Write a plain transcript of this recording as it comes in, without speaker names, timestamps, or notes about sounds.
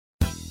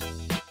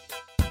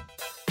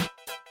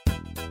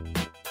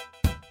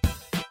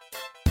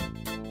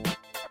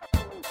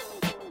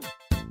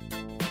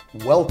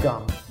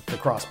Welcome to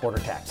Cross Border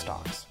Tax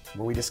Talks,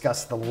 where we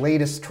discuss the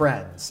latest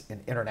trends in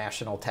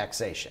international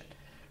taxation,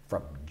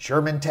 from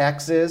German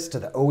taxes to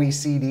the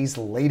OECD's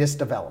latest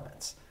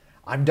developments.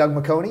 I'm Doug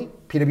McConey,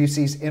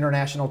 PwC's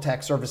International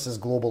Tax Services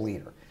Global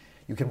Leader.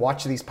 You can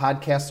watch these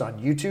podcasts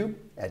on YouTube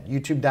at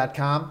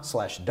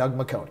youtube.com/Doug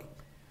McConey.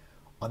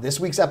 On this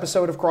week's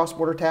episode of Cross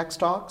Border Tax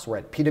Talks, we're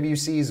at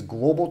PwC's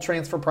Global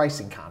Transfer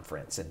Pricing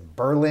Conference in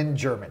Berlin,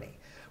 Germany,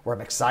 where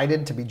I'm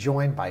excited to be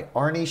joined by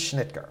Arnie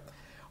Schnitger.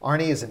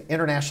 Arnie is an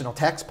international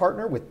tax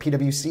partner with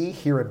PwC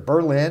here in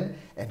Berlin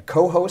and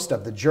co-host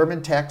of the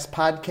German tax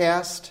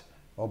podcast,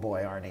 oh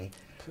boy, Arnie,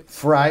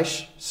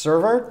 Frisch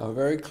Serviert? Oh,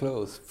 very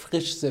close.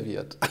 Frisch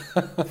Serviert.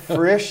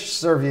 Frisch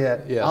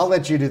Serviert. Yes. I'll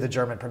let you do the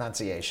German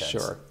pronunciations.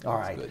 Sure. All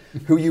right. Good.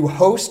 Who you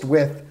host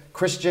with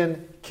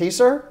Christian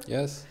Kaiser.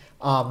 Yes.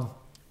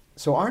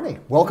 So Arnie,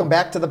 welcome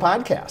back to the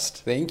podcast.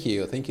 Thank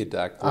you,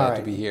 Doug. Glad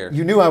to be here.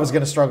 You knew I was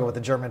going to struggle with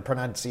the German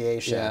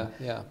pronunciation.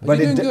 Yeah. But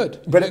you're doing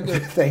good. But you're doing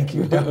good. Thank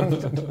you.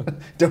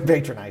 Don't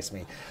patronize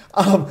me.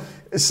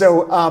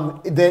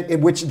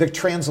 Which the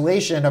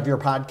translation of your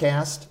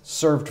podcast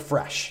served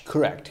fresh.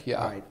 Correct. Yeah.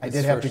 All right. I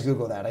did have to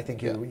Google that. I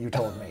think you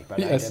told me, but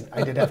Yes.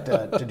 I did have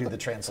to do the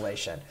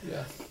translation.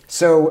 Yeah.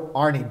 So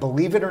Arnie,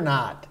 believe it or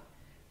not,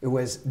 it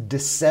was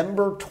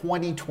December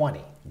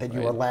 2020 that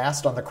you were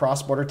last on the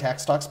Cross Border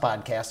Tax Talks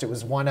podcast. It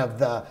was one of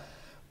the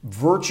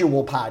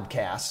virtual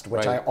podcasts,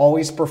 which I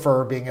always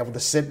prefer, being able to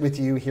sit with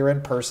you here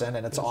in person,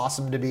 and it's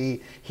awesome to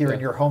be here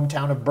in your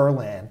hometown of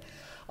Berlin,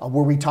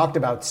 where we talked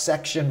about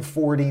Section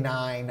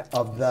 49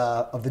 of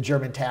the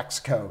German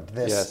tax code.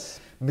 This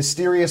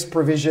mysterious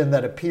provision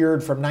that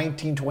appeared from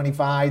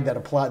 1925 that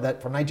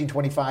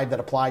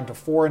applied to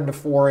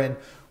foreign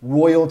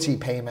royalty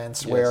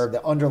payments, where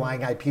the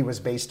underlying IP was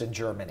based in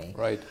Germany.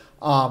 Right.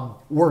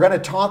 We're going to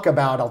talk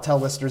about, I'll tell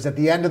listeners, at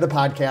the end of the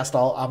podcast,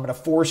 I'm going to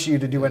force you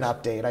to do an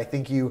update. I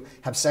think you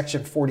have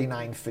Section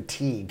 49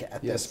 fatigue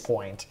at this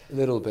point. A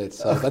little bit,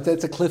 but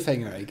that's a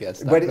cliffhanger, I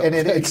guess. But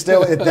it's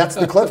still that's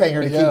the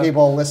cliffhanger to keep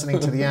people listening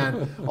to the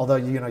end. Although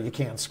you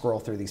can't scroll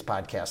through these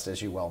podcasts,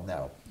 as you well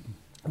know.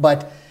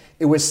 But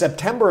it was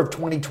September of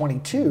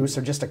 2022,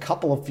 so just a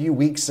few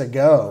weeks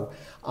ago,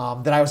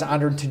 that I was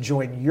honored to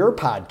join your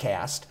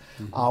podcast,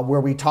 where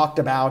we talked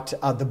about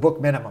the book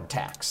Minimum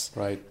Tax.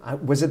 Right.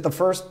 Was it the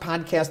first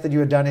podcast that you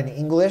had done in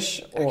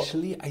English?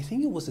 Actually, I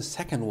think it was the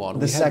second one.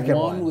 We had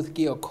one with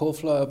Georg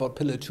Kofler about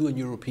Pillar 2 in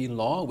European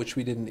law, which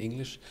we did in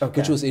English,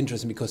 which was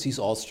interesting because he's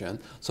Austrian.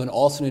 So an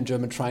Austrian and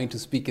German trying to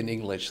speak in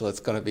English. So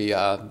it's going to be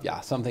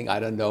something I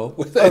don't know.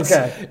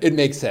 It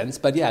makes sense.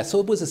 But so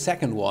it was the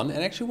second one,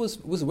 and actually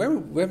was very,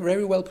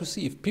 very well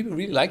perceived. People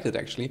really liked it,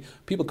 actually.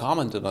 People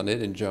commented on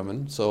it in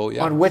German. So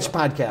On which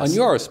podcast? On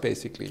yours,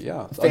 basically,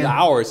 On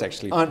ours,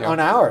 actually. On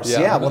ours,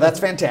 Well, that's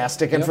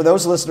fantastic. And for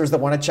those listeners that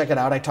want to check it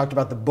out, I talked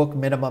about the book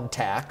Minimum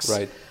Tax.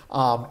 Right.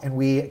 And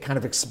we kind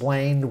of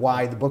explained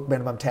why the book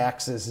Minimum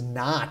Tax is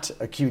not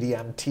a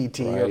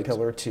QDM-TT or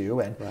Pillar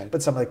 2,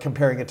 but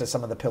comparing it to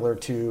some of the Pillar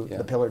 2,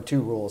 the Pillar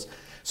 2 rules.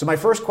 So my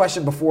first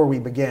question before we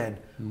begin,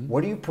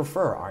 what do you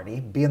prefer,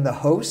 Arnie, being the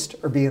host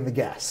or being the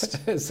guest?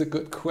 It's a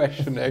good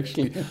question,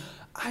 actually.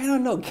 I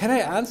don't know. Can I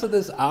answer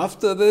this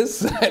after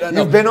this? I don't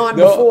know. You've been on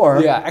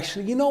before. Yeah,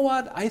 actually, you know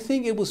what? I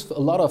think it was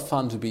a lot of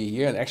fun to be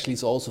here. And actually,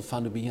 it's also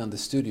fun to be here in the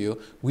studio.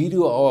 We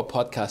do our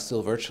podcast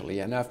still virtually.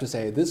 And I have to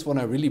say, this one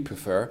I really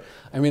prefer.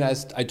 I mean,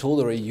 I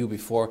told already you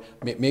before,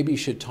 maybe you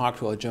should talk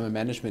to our German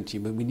management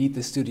team, but we need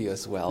the studio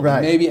as well.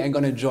 Right. Maybe I'm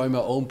going to enjoy my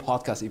own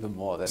podcast even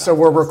more. So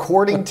we're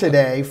recording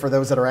today, for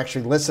those that are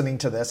actually listening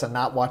to this and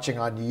not watching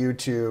on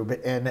YouTube,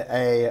 in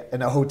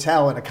a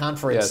hotel, in a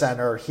conference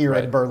center here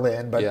in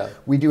Berlin. But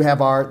we do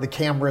have the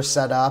cameras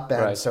set up,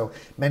 and so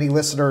many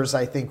listeners,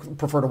 I think,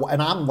 prefer to.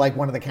 And I'm like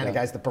one of the kind of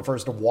guys that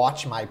prefers to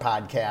watch my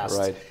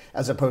podcast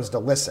as opposed to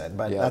listen.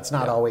 But that's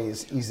not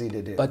always easy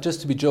to do. But just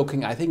to be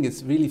joking, I think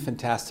it's really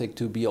fantastic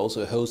to be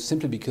also a host,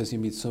 simply because you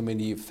meet so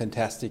many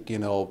fantastic,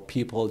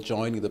 people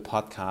joining the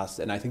podcast,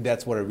 and I think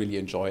that's what I really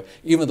enjoy.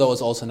 Even though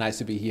it's also nice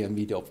to be here and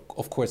meet,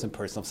 of course, in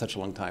person of such a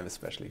long time,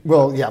 especially.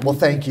 Well,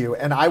 thank you,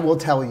 and I will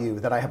tell you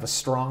that I have a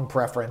strong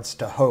preference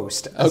to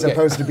host as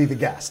opposed to be the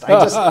guest.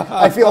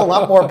 I feel a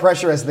lot more pressure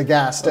as the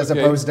guest as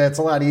opposed to, it's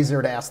a lot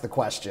easier to ask the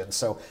questions.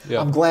 So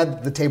I'm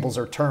glad the tables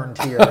are turned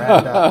here,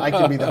 and I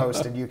can be the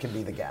host and you can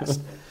be the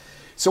guest.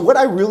 So what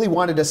I really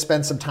wanted to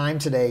spend some time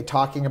today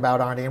talking about,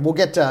 Arnie, and we'll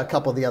get to a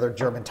couple of the other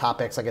German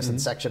topics, I guess, in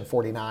Section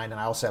 49, and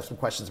I also have some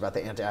questions about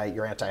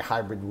your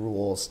anti-hybrid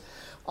rules.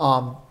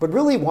 But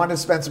really wanted to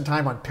spend some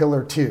time on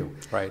Pillar 2.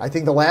 Right. I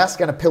think the last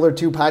kind of Pillar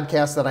 2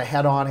 podcast that I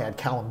had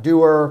Callum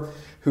Dewar,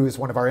 who is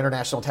one of our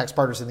international tax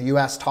partners in the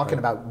U.S., talking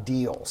about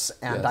deals.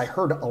 And I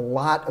heard a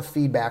lot of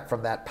feedback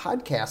from that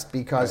podcast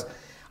because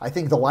I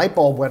think the light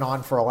bulb went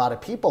on for a lot of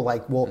people.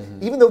 Like,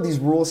 even though these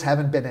rules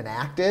haven't been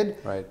enacted,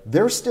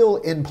 they're still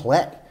in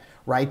play.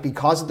 Right,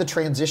 because of the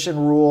transition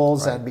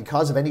rules and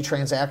because of any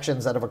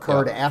transactions that have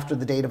occurred after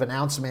the date of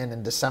announcement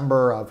in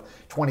December of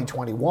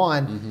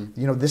 2021,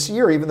 this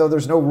year, even though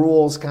there's no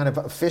rules kind of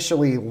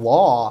officially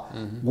law,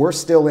 we're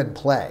still in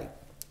play.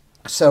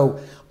 So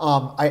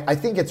I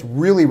think it's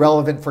really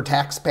relevant for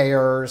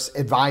taxpayers,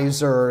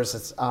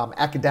 advisors,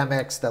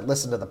 academics that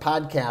listen to the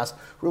podcast,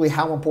 really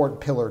how important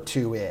Pillar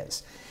 2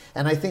 is.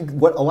 And I think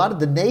what a lot of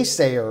the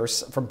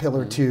naysayers from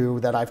Pillar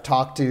 2 that I've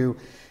talked to,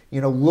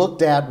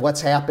 looked at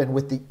what's happened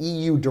with the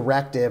EU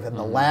directive and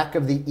the lack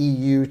of the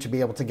EU to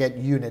be able to get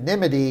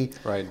unanimity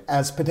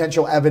as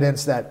potential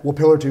evidence that, well,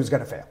 Pillar 2 is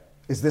going to fail.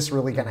 Is this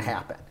really going to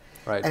happen?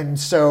 Right. And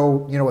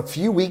so, a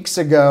few weeks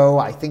ago,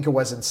 I think it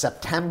was in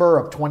September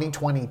of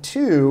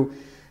 2022,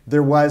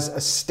 there was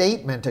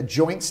a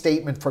joint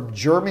statement from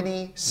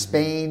Germany,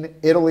 Spain,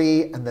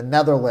 Italy, and the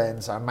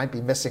Netherlands, I might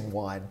be missing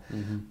one,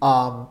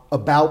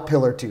 about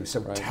Pillar 2.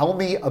 So tell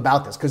me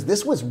about this, because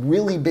this was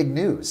really big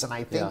news. And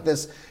I think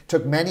this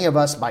took many of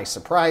us by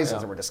surprise, as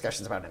there were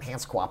discussions about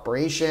enhanced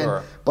cooperation.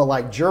 Sure.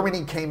 But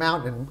Germany came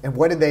out, and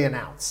what did they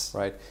announce?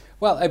 Right.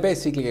 Well,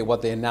 basically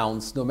what they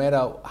announced, no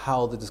matter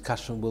how the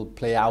discussion will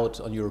play out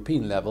on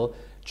European level,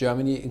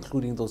 Germany,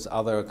 including those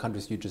other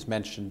countries you just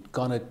mentioned,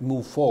 gonna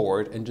move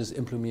forward and just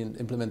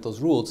implement those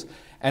rules.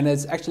 And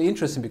it's actually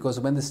interesting because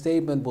when the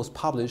statement was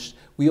published,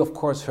 we of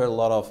course heard a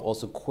lot of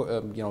also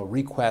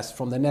requests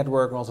from the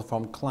network and also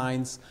from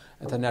clients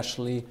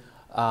internationally.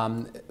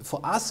 For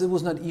us, it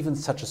was not even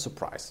such a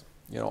surprise.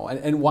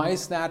 And why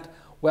is that?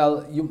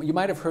 Well, you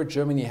might have heard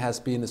Germany has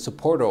been a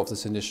supporter of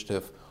this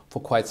initiative for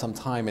quite some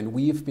time, and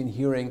we've been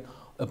hearing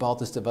about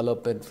this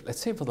development, let's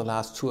say, for the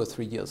last 2 or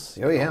 3 years.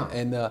 Oh, yeah.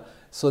 And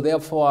so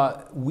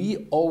therefore,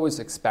 we always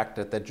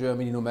expected that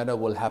Germany, no matter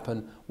what will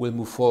happen, will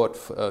move forward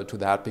to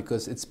that,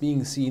 because it's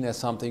being seen as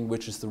something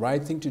which is the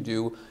right thing to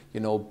do,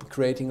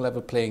 creating a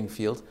level playing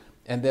field.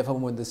 And therefore,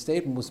 when the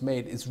statement was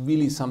made, it's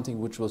really something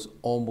which was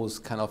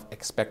almost kind of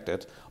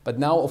expected. But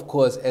now, of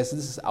course, as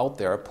this is out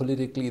there,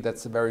 politically,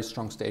 that's a very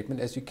strong statement,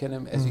 as you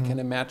can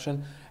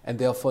imagine. And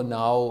therefore,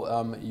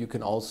 now you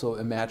can also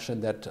imagine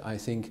that I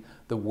think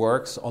the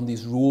works on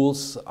these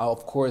rules are,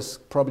 of course,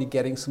 probably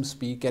getting some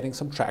speed, getting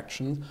some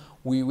traction.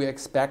 We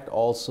expect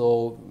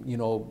also,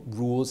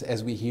 rules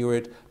as we hear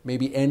it,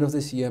 maybe end of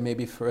this year,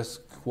 maybe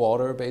first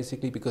quarter,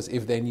 basically, because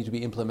if they need to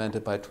be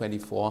implemented by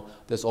 24,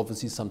 there's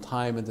obviously some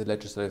time in the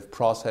legislative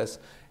process.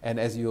 And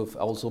as you've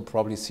also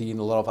probably seen,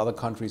 a lot of other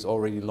countries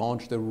already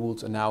launched their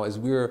rules. And now as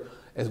we're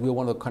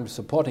one of the countries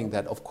supporting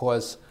that, of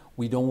course,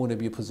 we don't want to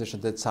be in a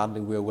position that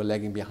suddenly we're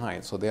lagging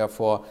behind. So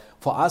therefore,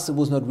 for us, it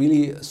was not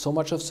really so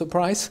much of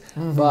surprise.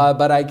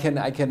 But I can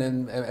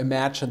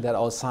imagine that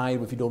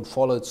outside, if you don't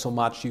follow it so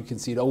much, you can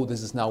see,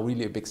 this is now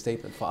really a big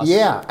statement for us.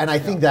 Yeah, and I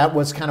think that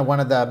was kind of one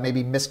of the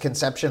maybe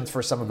misconceptions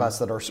for some of us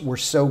that we're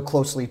so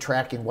closely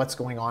tracking what's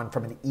going on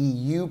from an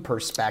EU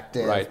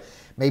perspective. Right.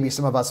 Maybe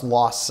some of us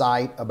lost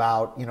sight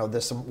about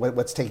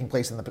what's taking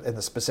place in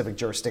the specific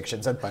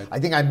jurisdictions. And I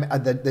think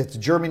it's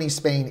Germany,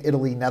 Spain,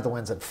 Italy,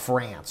 Netherlands, and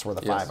France were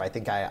the five. I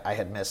think I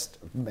had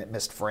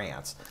missed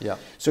France. Yeah.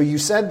 So you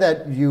said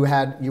that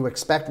you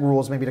expect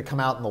rules maybe to come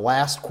out in the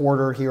last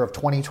quarter here of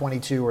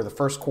 2022 or the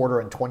first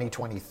quarter in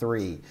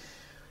 2023.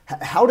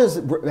 How does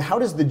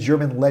the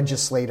German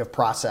legislative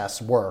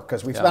process work?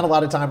 Because we've spent a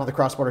lot of time on the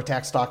Cross-Border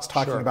Tax Talks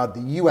talking about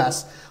the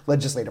U.S.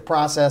 legislative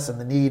process and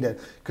the need,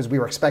 because we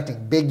were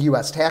expecting big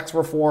U.S. tax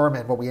reform,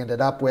 and what we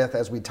ended up with,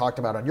 as we talked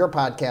about on your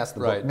podcast, the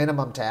book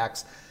Minimum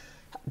Tax.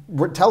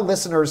 Tell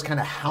listeners kind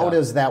of how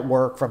does that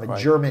work from a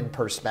German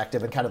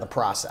perspective and kind of the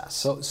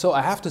process. So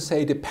I have to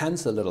say it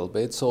depends a little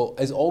bit. So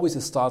as always,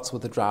 it starts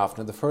with the draft.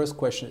 And the first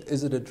question,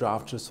 is it a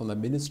draft just from the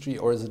ministry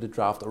or is it a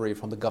draft already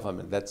from the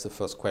government? That's the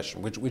first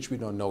question, which we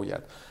don't know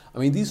yet. I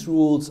mean, these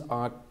rules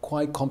are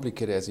quite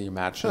complicated, as you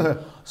imagine.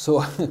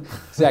 So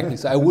exactly.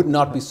 So I would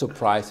not be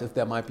surprised if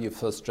there might be a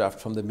first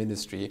draft from the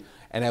ministry.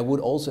 And I would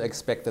also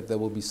expect that there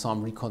will be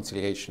some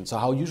reconciliation. So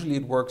how usually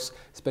it works,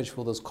 especially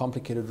for those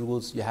complicated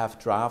rules, you have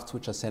drafts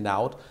which are sent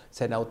out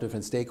to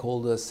different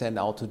stakeholders, sent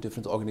out to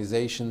different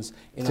organizations.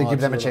 To give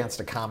them a chance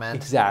to comment.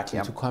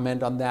 Exactly, to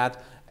comment on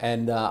that.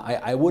 And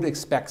I would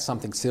expect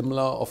something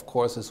similar, of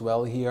course, as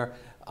well here.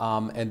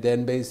 And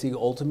then basically,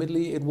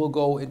 ultimately, it will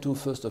go into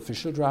first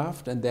official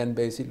draft, and then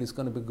basically it's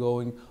going to be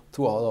going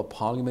through our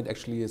parliament.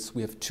 Actually,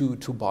 we have two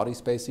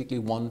bodies, basically.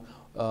 One,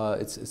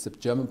 it's the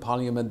German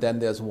parliament, then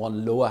there's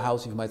one lower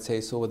house, you might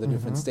say so, where the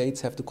different states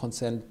have to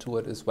consent to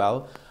it as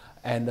well.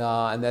 And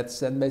that's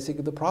then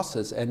basically the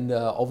process. And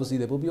obviously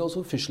there will be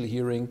also official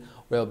hearing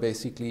where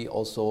basically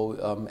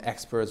also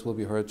experts will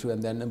be heard too.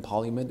 And then in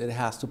Parliament it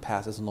has to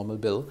pass as a normal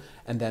bill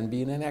and then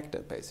be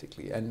enacted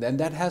basically. And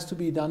that has to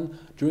be done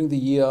during the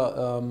year,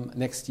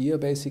 next year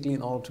basically,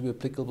 in order to be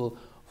applicable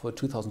for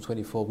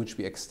 2024, which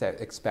we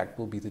expect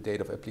will be the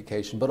date of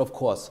application. But of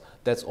course,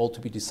 that's all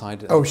to be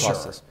decided in the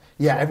process. Sure.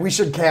 Yeah, and we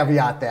should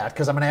caveat that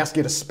because I'm going to ask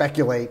you to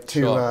speculate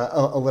too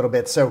a little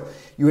bit. So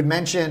you had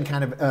mentioned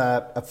kind of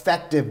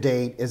effective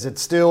date. Is it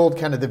still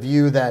kind of the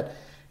view that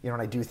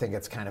and I do think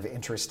it's kind of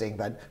interesting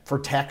that for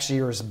tax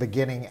years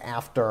beginning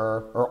after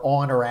or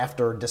on or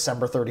after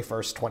December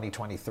 31st,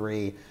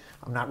 2023,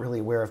 I'm not really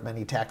aware of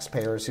many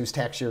taxpayers whose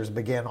tax years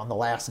begin on the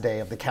last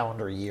day of the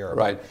calendar year.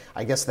 Right. But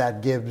I guess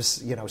that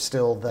gives,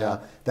 still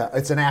the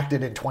it's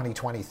enacted in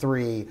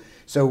 2023.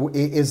 So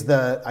is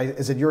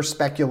it your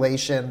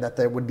speculation that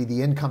there would be the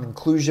income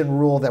inclusion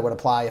rule that would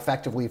apply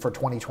effectively for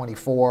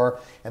 2024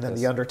 and then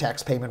the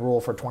undertax payment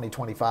rule for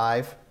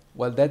 2025?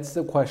 Well, that's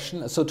the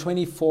question. So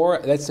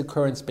 24, that's the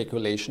current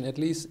speculation at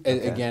least.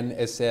 Okay. Again,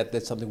 as said,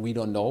 that's something we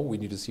don't know. We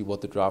need to see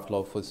what the draft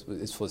law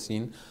is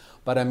foreseen.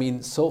 But I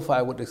mean, so far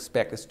I would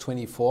expect it's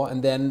 24.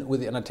 And then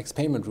with the undertax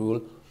payment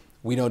rule,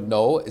 we don't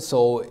know.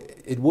 So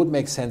it would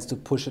make sense to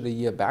push it a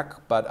year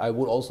back. But I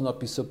would also not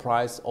be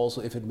surprised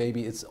also if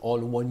it's all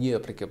in 1 year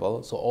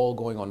applicable. So all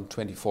going on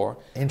 24.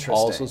 Interesting.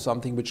 Also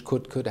something which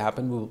could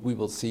happen. We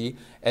will see.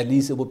 At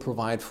least it will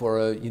provide for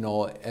a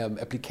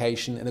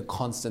application in a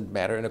constant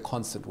manner, in a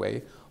constant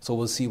way. So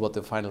we'll see what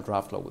the final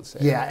draft law will say.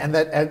 Yeah, and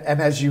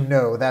as you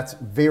know, that's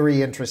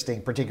very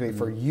interesting, particularly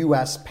for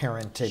U.S.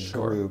 parented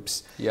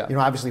groups. Yeah.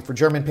 Obviously for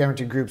German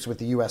parented groups with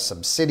the U.S.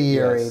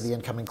 subsidiary, the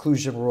income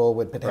inclusion rule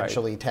would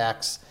potentially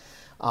tax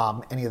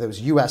any of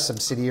those U.S.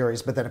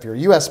 subsidiaries. But then if you're a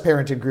U.S.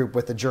 parented group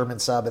with the German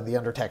sub and the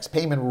undertax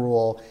payment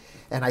rule,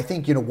 and I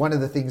think one of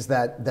the things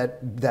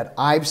that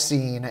I've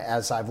seen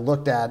as I've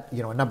looked at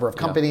a number of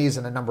companies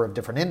and a number of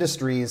different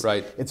industries,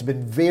 it's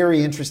been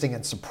very interesting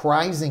and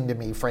surprising to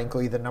me,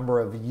 frankly, the number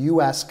of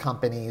U.S.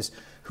 companies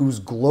whose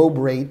globe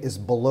rate is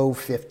below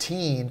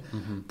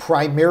 15,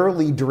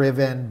 primarily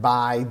driven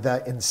by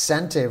the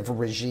incentive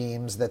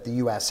regimes that the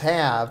U.S.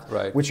 have,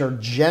 which are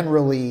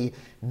generally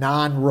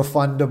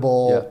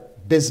non-refundable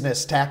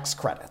business tax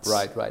credits.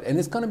 Right. And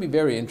it's going to be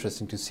very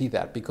interesting to see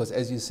that because,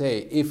 as you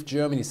say, if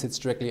Germany sits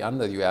directly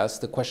under the US,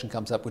 the question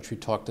comes up, which we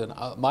talked in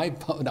our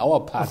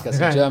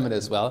podcast in German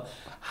as well.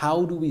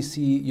 How do we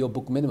see your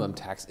book minimum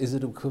tax? Is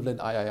it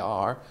equivalent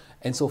IIR?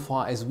 And so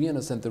far as we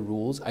understand the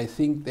rules, I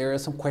think there are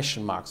some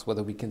question marks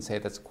whether we can say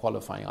that's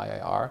qualifying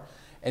IIR.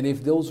 And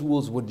if those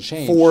rules would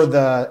change for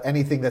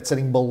anything that's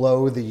sitting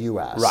below the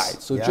U.S.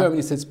 Right. So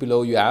Germany sits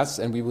below U.S.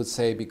 and we would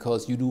say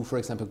because you do, for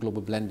example,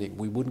 global blending,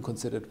 we wouldn't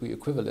consider it to be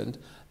equivalent.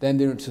 Then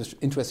the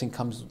interesting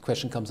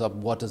question comes up: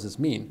 what does this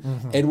mean?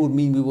 It would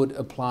mean we would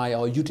apply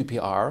our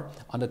UTPR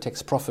under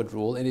tax profit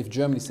rule, and if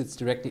Germany sits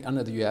directly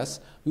under the U.S.,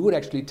 we would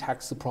actually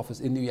tax the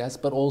profits in the U.S.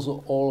 but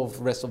also all of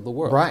the rest of the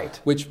world. Right.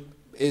 Which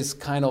is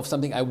kind of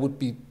something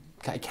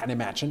I can't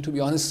imagine, to be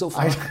honest, so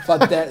far.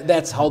 But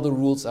that's how the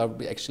rules are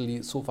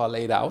actually so far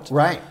laid out.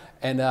 Right.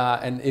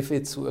 And if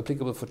it's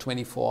applicable for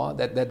 24,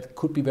 that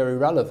could be very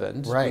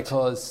relevant. Right.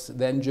 Because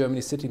then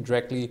Germany sitting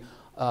directly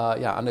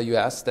under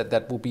US,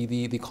 that will be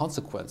the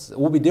consequence. It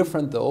will be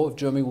different, though, if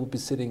Germany would be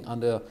sitting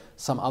under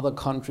some other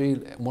country,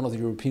 one of the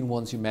European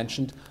ones you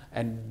mentioned,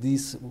 and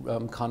these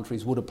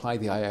countries would apply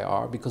the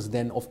IIR, because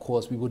then, of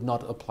course, we would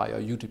not apply our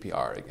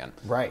UTPR again.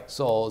 Right.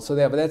 So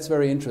but that's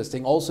very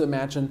interesting. Also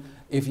imagine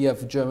if you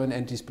have German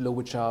entities below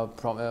which are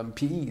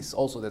PEs,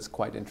 also that's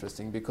quite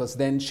interesting, because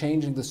then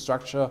changing the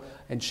structure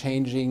and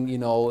changing,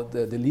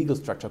 the legal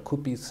structure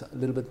could be a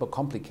little bit more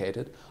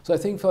complicated. So I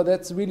think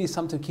that's really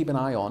something to keep an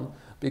eye on,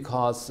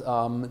 because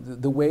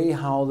the way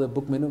how the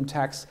book minimum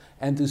tax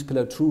and these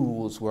Pillar 2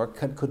 rules work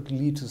could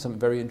lead to some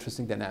very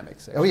interesting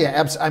dynamics. Oh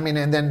yeah, I mean,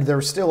 and then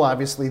there's still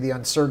obviously the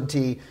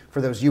uncertainty for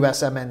those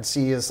U.S.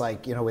 MNCs,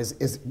 like,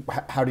 is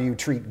how do you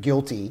treat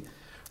guilty,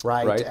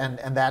 right?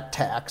 And that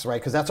tax, right?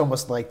 Because that's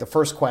almost like the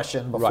first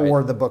question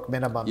before the book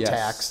minimum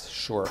tax.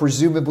 Sure.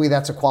 Presumably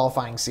that's a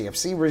qualifying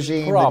CFC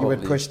regime that you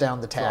would push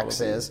down the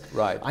taxes. Probably.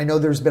 Right. I know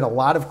there's been a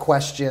lot of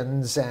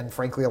questions and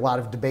frankly a lot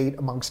of debate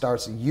amongst our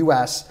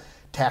U.S.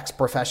 tax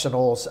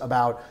professionals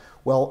about,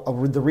 well,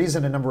 the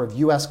reason a number of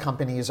U.S.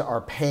 companies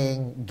are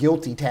paying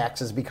guilty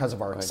taxes because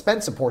of our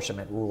expense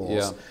apportionment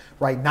rules,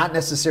 right? Not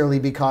necessarily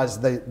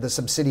because the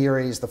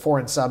subsidiaries, the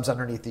foreign subs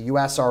underneath the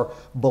U.S. are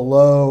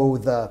below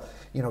the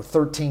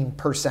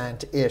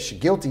 13%-ish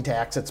guilty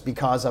tax. It's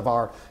because of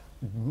our,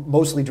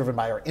 mostly driven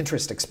by our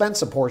interest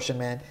expense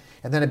apportionment.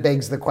 And then it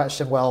begs the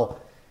question, well,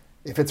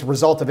 if it's a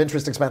result of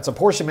interest expense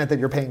apportionment that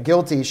you're paying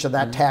guilty, should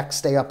that tax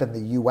stay up in the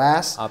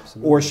U.S.?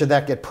 Absolutely. Or should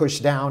that get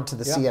pushed down to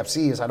the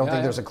CFCs? I don't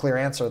think there's a clear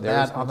answer to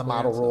that on the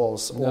model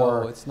rules.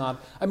 No, it's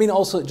not. I mean,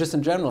 also just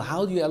in general,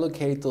 how do you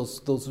allocate those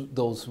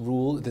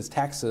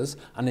taxes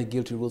under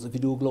guilty rules if you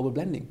do a global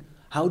blending?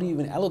 How do you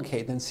even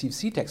allocate then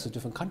CFC tax to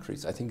different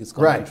countries? I think it's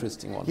quite an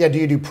interesting one. Yeah, do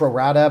you do pro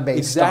rata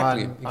based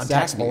on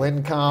taxable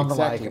income?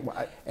 Exactly.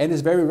 And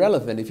it's very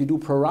relevant. If you do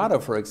pro rata,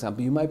 for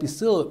example, you might be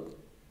still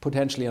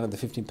potentially under the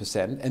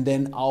 15%, and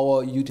then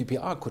our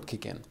UTPR could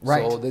kick in.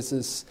 Right. So this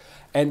is,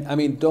 and I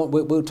mean,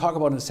 we'll talk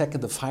about in a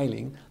second the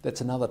filing. That's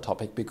another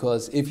topic,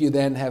 because if you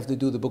then have to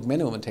do the book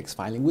minimum tax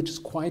filing, which is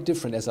quite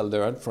different, as I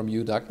learned from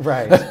you, Doug.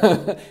 Right.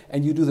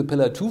 And you do the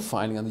Pillar 2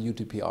 filing on the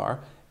UTPR,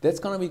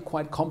 that's going to be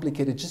quite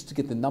complicated just to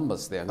get the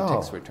numbers there in the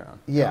tax return.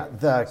 Yeah,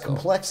 the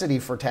complexity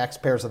for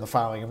taxpayers in the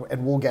filing,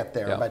 and we'll get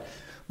there.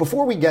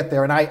 before we get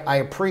there, and I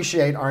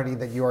appreciate, Arnie,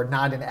 that you are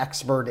not an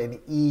expert in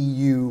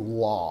EU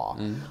law,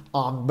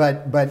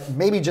 but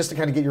maybe just to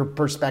kind of get your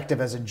perspective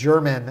as a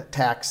German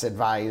tax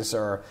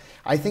advisor,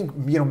 I think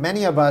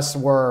many of us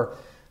were,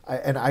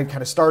 and I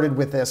kind of started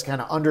with this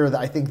kind of under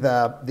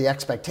the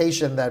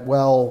expectation that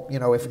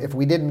if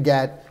we didn't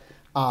get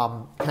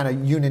kind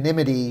of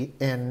unanimity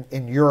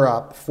in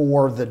Europe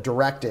for the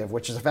directive,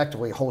 which is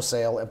effectively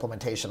wholesale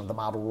implementation of the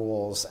model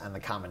rules and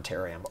the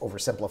commentary. I'm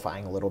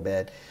oversimplifying a little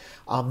bit.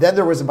 Then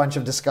there was a bunch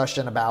of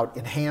discussion about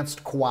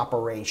enhanced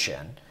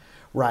cooperation,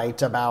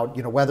 right? About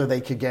whether they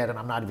could get, and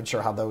I'm not even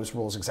sure how those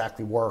rules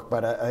exactly work,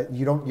 but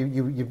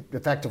you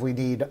effectively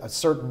need a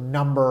certain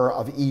number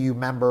of EU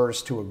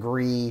members to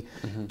agree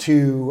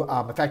to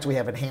effectively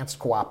have enhanced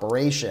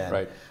cooperation.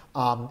 Right.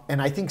 And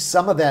I think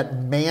some of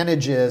that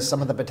manages some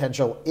of the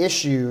potential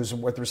issues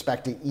with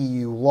respect to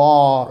EU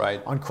law,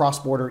 on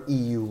cross-border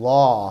EU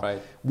law.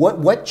 Right.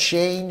 What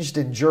changed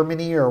in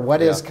Germany, or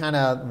what is kind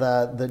of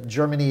the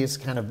Germany's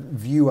kind of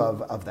view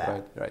of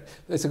that? Right.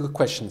 That's a good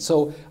question.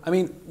 So, I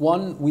mean,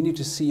 one, we need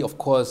to see, of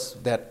course,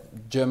 that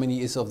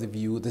Germany is of the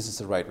view this is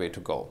the right way to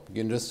go.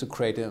 Just to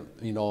create a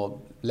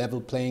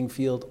level playing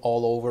field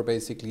all over,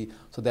 basically.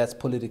 So that's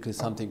politically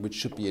something which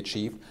should be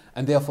achieved.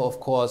 And therefore, of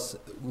course,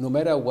 no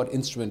matter what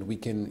instrument we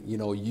can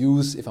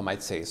use, if I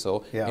might say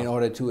so, in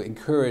order to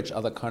encourage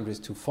other countries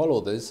to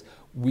follow this,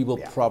 we will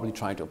probably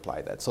try to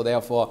apply that. So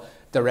therefore,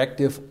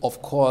 directive, of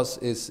course,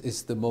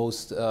 is the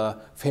most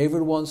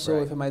favored one,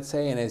 so if I might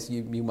say. And as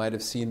you might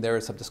have seen, there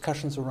are some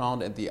discussions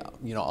around, and the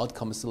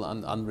outcome is still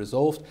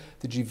unresolved.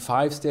 The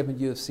G5 statement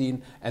you have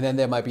seen, and then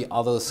there might be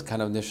others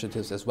kind of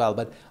initiatives as well.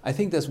 But I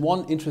think there's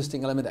one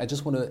interesting element I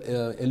just want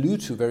to allude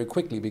to very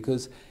quickly,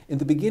 because in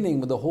the beginning,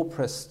 when the whole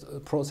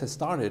process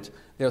started,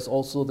 there's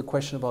also the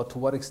question about to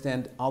what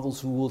extent are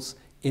those rules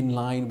in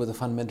line with the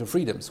fundamental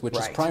freedoms, which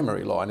is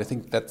primary law. And I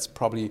think that's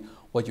probably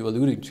what you're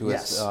alluding to.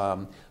 Yes.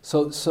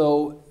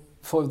 So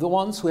for the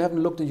ones who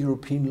haven't looked at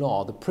European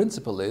law, the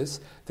principle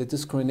is that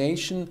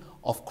discrimination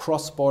of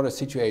cross-border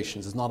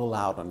situations is not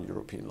allowed under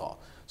European law.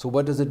 So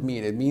what does it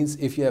mean? It means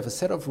if you have a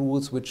set of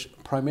rules which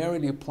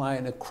primarily apply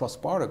in a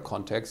cross-border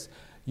context,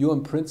 you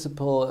in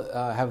principle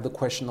have the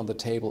question on the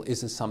table,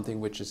 is this something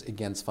which is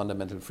against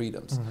fundamental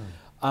freedoms?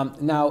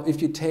 Now,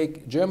 if you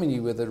take Germany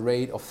with a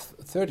rate of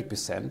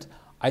 30%,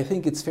 I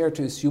think it's fair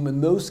to assume in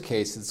most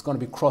cases it's going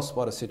to be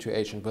cross-border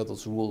situations where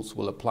those rules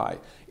will apply,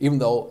 even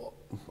though,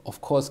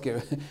 of course,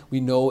 we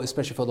know,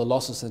 especially for the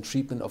losses and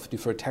treatment of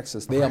deferred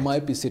taxes, there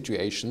might be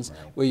situations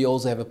where you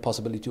also have a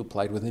possibility to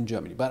apply it within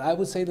Germany. But I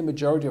would say the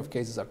majority of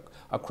cases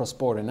are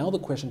cross-border. Now the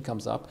question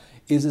comes up,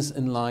 is this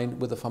in line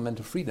with the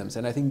fundamental freedoms?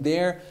 And I think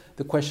there,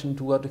 the question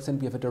to what extent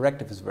we have a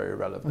directive is very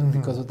relevant,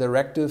 because a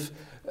directive,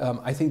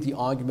 I think the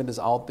argument is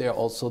out there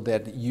also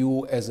that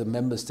you as a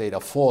member state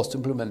are forced to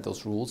implement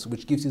those rules,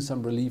 which gives you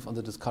some relief on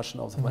the discussion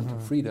of the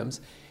fundamental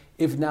freedoms.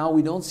 If now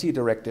we don't see a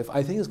directive,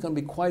 I think it's going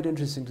to be quite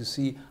interesting to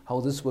see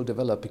how this will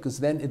develop, because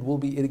then it will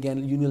be,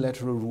 again,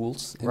 unilateral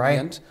rules in the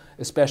end,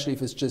 especially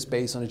if it's just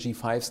based on a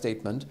G5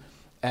 statement.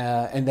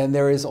 And then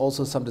there is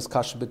also some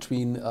discussion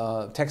between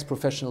tax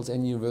professionals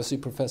and university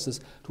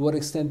professors to what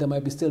extent there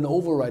might be still an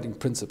overriding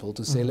principle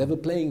to say level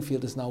playing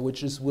field is now,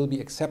 which will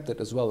be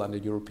accepted as well under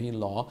European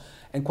law.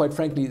 And quite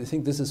frankly, I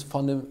think this is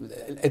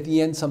at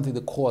the end something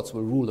the courts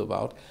will rule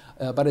about.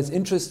 But it's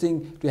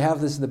interesting to have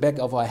this in the back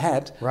of our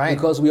head,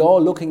 because we're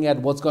all looking at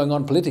what's going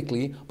on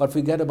politically, but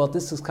forget about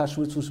this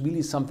discussion, which was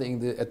really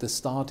something at the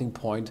starting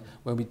point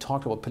when we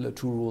talked about Pillar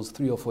 2 rules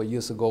 3 or 4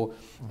 years ago,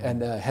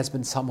 and has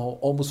been somehow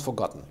almost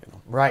forgotten.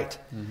 Right.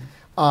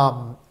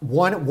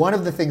 One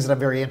of the things that I'm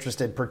very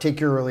interested,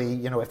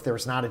 particularly, if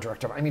there's not a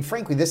directive, I mean,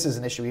 frankly, this is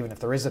an issue even if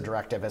there is a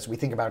directive, as we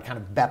think about kind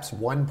of BEPS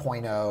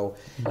 1.0,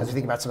 as we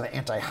think about some of the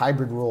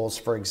anti-hybrid rules,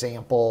 for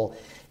example,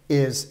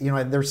 is,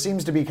 there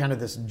seems to be kind of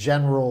this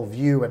general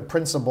view and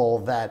principle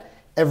that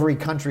every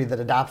country that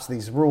adopts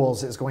these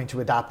rules is going to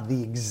adopt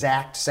the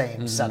exact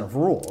same set of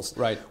rules,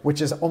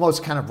 which is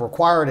almost kind of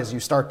required as you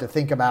start to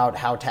think about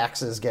how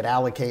taxes get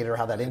allocated, or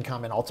how that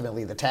income and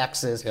ultimately the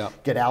taxes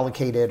get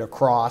allocated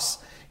across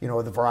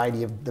the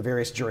variety of the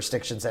various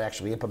jurisdictions that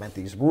actually implement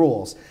these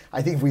rules.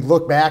 I think if we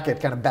look back at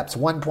kind of BEPS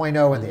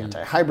 1.0 and the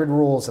anti-hybrid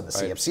rules and the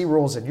CFC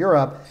rules in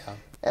Europe,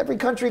 every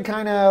country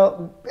kind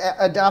of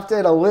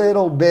adopted a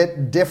little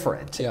bit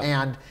different.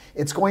 And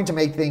it's going to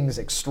make things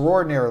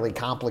extraordinarily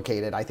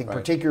complicated, I think,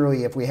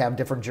 particularly if we have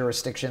different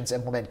jurisdictions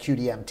implement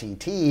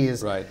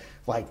QDMTTs.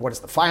 Like, what does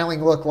the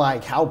filing look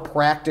like? How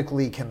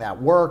practically can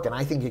that work? And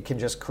I think it can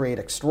just create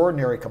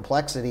extraordinary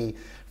complexity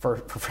for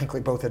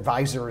frankly, both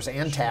advisors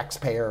and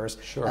taxpayers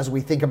as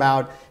we think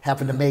about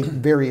having to make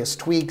various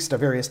tweaks to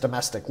various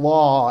domestic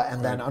law,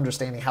 and then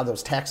understanding how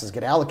those taxes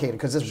get allocated,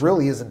 because this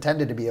really is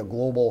intended to be a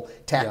global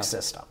tax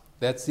system.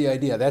 That's the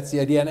idea.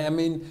 And I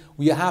mean,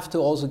 we have to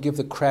also give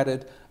the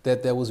credit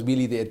that there was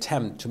really the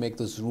attempt to make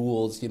those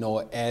rules,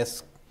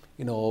 as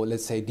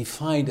let's say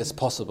defined as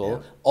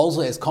possible,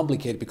 also as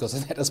complicated because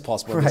of that as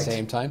possible at the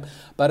same time.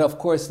 But of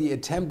course, the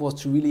attempt was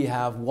to really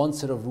have one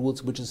set of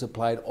rules which is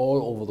applied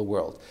all over the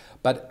world.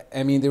 But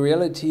I mean, the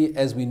reality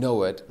as we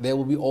know it, there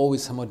will be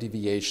always some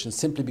deviations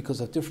simply because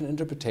of different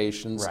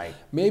interpretations. Right.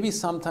 Maybe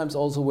sometimes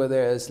also where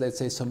there is, let's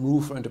say, some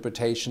room for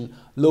interpretation,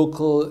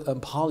 local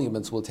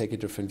parliaments will take a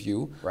different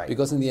view. Right.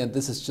 Because in the end,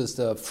 this is just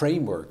a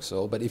framework.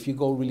 But if you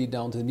go really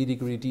down to the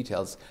nitty-gritty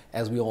details,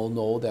 as we all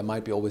know, there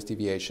might be always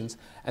deviations.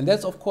 And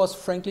that's, of course,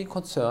 frankly, a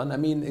concern. I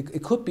mean,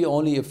 it could be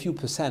only a few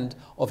 %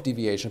 of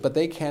deviation, but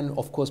they can,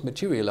 of course,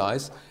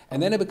 materialize.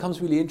 And then it becomes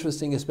really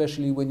interesting,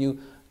 especially when you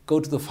go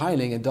to the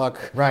filing, and Doug,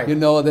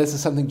 this is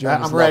something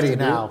Germans I'm ready love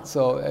to now.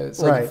 Do.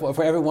 So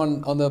for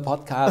everyone on the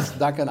podcast,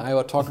 Doug and I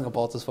were talking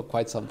about this for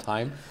quite some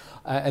time.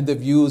 And the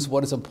views,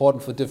 what is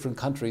important for different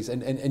countries.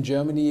 And in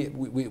Germany,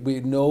 we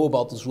know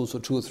about these rules for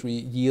 2 or 3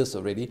 years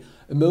already.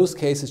 In most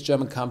cases,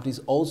 German companies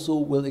also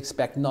will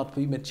expect not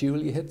to be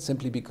materially hit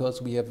simply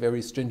because we have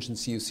very stringent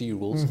CUC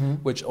rules,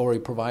 which already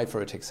provide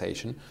for a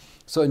taxation.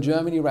 So in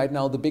Germany right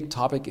now, the big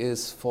topic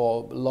is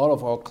for a lot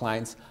of our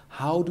clients,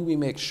 how do we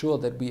make sure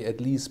that we at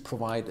least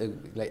provide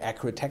a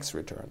accurate tax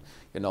return?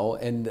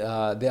 And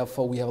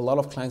therefore we have a lot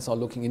of clients now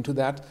looking into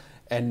that.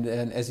 And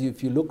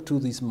if you look to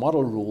these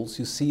model rules,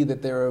 you see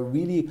that there are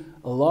really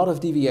a lot of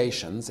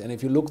deviations. And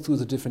if you look through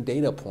the different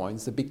data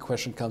points, the big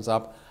question comes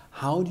up,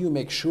 how do you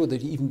make sure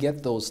that you even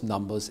get those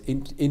numbers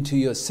into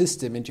your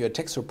system, into your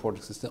tax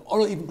reporting system,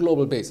 on an even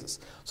global basis?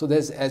 So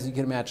there's, as you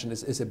can imagine,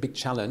 is a big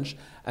challenge.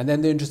 And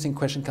then the interesting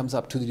question comes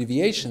up to the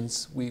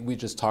deviations we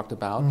just talked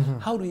about.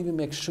 How do you even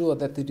make sure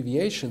that the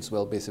deviations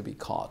will basically be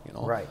caught?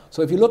 Right.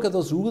 So if you look at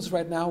those rules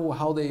right now,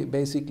 how they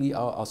basically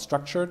are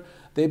structured,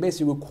 they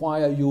basically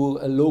require you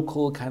a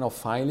local kind of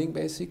filing,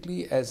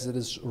 basically, as it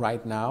is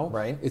right now.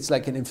 Right. It's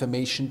like an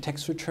information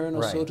tax return,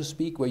 or so to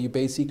speak, where you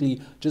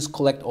basically just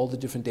collect all the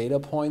different data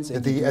points.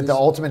 At the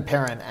ultimate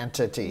parent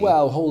entity.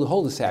 Well,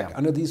 hold a sec. Yeah.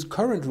 Under these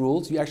current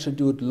rules, you actually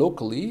do it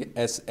locally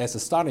as a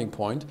starting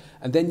point,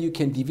 and then you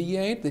can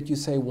deviate that you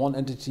say one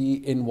entity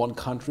in one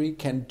country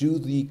can do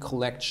the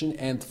collection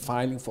and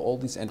filing for all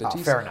these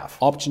entities. Fair enough.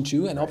 Option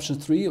 2 and option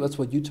 3, that's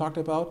what you talked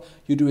about.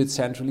 You do it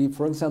centrally,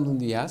 for example, in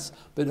the US,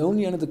 but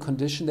only under the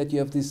condition that you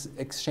have these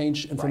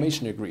exchange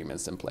information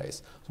agreements in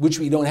place, which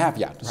we don't have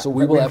yet. So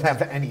we don't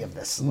have any of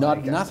this.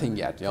 Nothing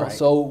yet.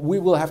 So we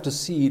will have to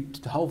see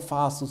how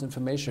fast those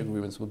information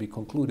agreements will be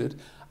concluded.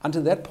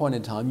 Until that point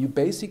in time, you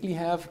basically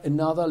have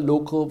another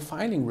local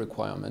filing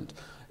requirement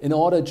in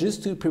order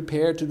just to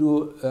prepare to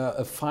do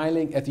a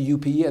filing at the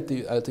UPE, at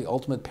the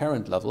ultimate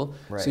parent level.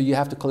 Right. So you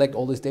have to collect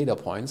all these data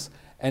points.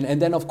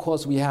 And then, of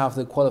course, we have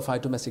the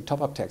qualified domestic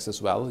top-up tax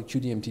as well, the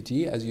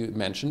QDMTT, as you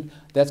mentioned.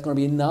 That's going to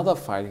be another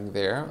filing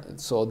there.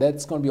 So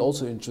that's going to be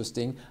also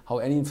interesting, how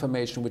any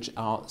information which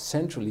are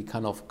centrally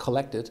kind of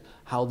collected,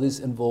 how this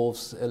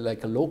involves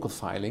like a local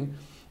filing.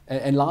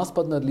 And last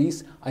but not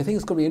least, I think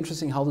it's going to be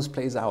interesting how this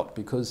plays out,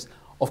 because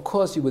of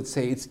course, you would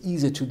say it's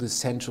easier to do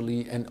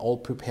centrally and all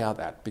prepare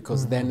that,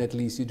 because then at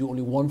least you do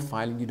only one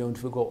filing, you don't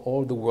go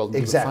all the world.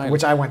 Exactly,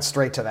 which I went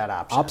straight to that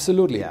option.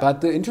 Absolutely. Yeah. But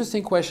the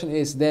interesting question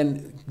is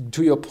then,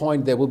 to your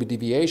point, there will be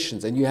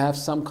deviations. And you have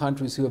some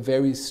countries who have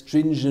very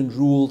stringent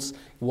rules,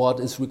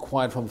 what is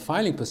required from a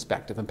filing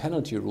perspective, and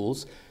penalty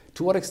rules.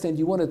 To what extent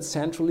you want it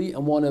centrally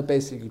and want to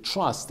basically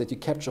trust that you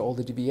capture all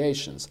the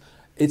deviations.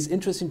 It's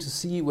interesting to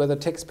see whether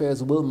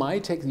taxpayers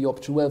might take the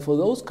option, well, for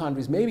those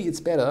countries, maybe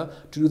it's better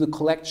to do the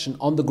collection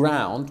on the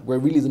ground where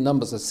really the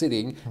numbers are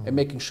sitting and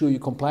making sure you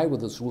comply with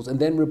those rules and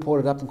then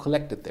report it up and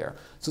collect it there.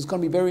 So it's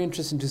going to be very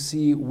interesting to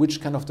see which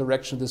kind of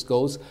direction this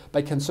goes. But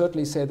I can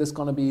certainly say this is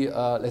going to be,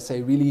 let's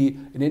say, really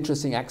an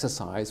interesting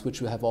exercise,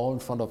 which we have all in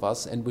front of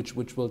us and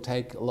which will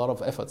take a lot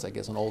of efforts, I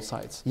guess, on all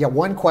sides. Yeah,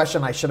 one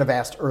question I should have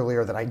asked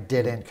earlier that I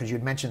didn't, because you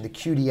had mentioned the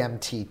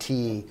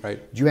QDMTT.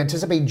 Right. Do you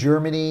anticipate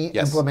Germany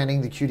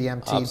implementing the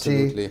QDMTT?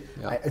 Absolutely.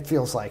 Yeah. It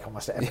feels like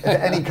almost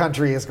any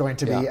country is going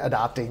to be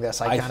adopting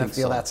this. I kind of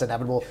feel that's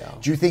inevitable. Yeah.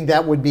 Do you think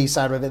that would be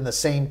sort of in the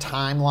same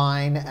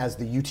timeline as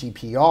the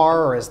UTPR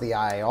or as the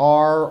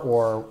IIR,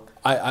 or?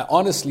 I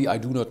honestly, I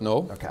do not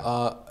know.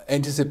 Okay.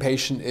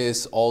 Anticipation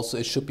is also,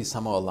 it should be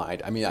somehow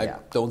aligned. I mean, I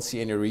don't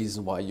see any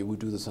reason why you would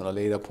do this on a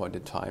later point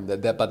in time,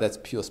 but that's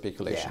pure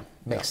speculation.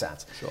 Yeah, makes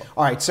sense. Sure.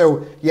 All right,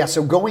 so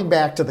going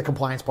back to the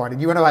compliance part,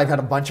 and you and I have had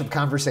a bunch of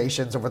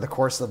conversations over the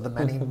course of the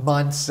many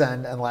months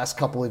and last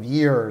couple of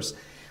years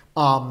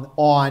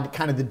on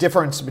kind of the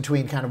difference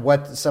between kind of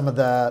what some of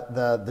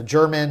the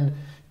German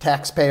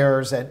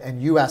taxpayers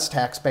and U.S.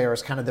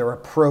 taxpayers, kind of their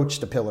approach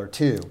to Pillar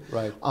 2.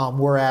 Right.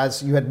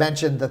 Whereas you had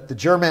mentioned that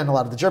a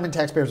lot of the German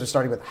taxpayers are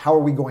starting with, how are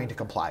we going to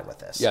comply with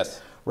this?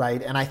 Yes.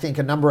 Right. And I think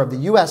a number of the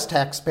U.S.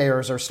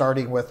 taxpayers are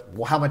starting with,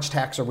 well, how much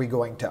tax are we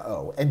going to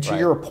owe? And to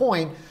your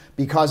point,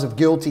 because of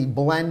guilty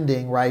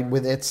blending, right,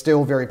 with it's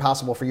still very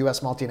possible for U.S.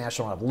 multinational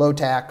to have low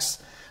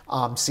tax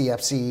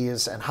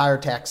CFCs and higher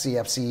tax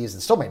CFCs,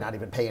 and still may not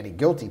even pay any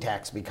guilty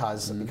tax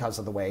because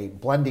of the way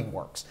blending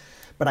works.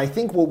 But I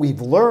think what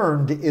we've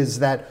learned is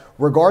that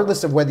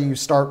regardless of whether you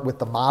start with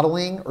the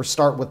modeling or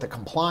start with the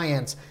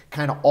compliance,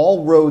 kind of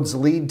all roads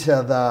lead to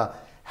the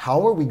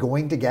how are we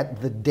going to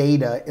get the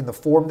data in the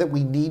form that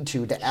we need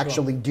to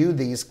actually do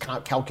these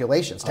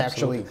calculations, to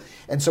actually,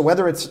 and so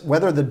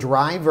whether the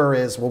driver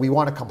is, well, we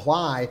want to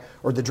comply,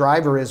 or the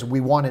driver is,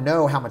 we want to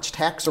know how much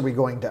tax are we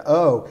going to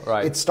owe.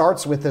 Right. It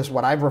starts with this,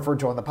 what I've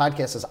referred to on the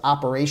podcast as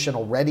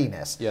operational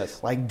readiness.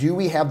 Yes. Like, do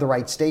we have the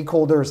right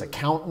stakeholders,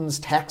 accountants,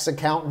 tax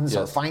accountants,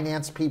 yes. or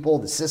finance people,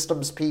 the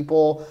systems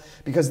people?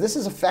 Because this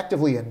is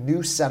effectively a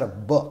new set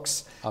of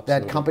books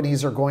that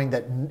companies are going,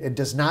 that it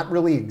does not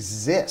really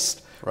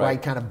exist.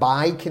 Right, kind of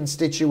by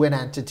constituent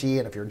entity,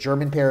 and if you're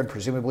German paired,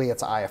 presumably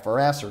it's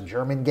IFRS or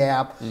German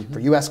GAAP. Mm-hmm. For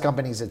U.S.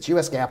 companies, it's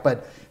U.S. GAAP,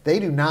 but they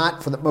do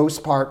not, for the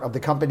most part of the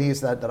companies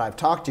that I've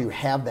talked to,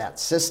 have that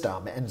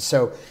system. And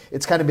so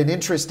it's kind of been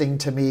interesting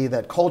to me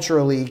that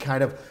culturally,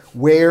 kind of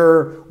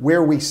where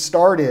we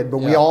started, but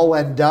we all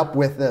end up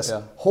with this,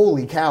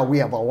 holy cow, we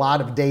have a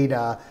lot of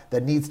data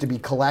that needs to be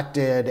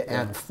collected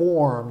and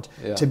formed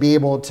to be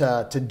able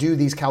to do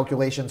these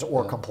calculations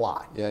or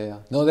comply.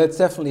 No, that's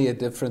definitely a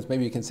difference.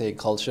 Maybe you can say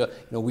culture.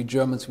 We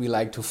Germans, we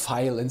like to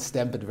file and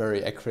stamp it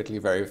very accurately,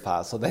 very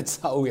fast. So that's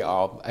how we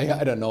are.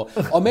 I don't know.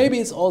 Or maybe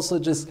it's also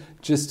just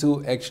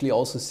to actually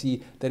also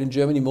see that in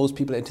Germany, most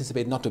people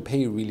anticipate not to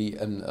pay really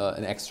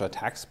an extra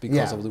tax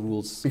because of the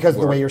rules. Because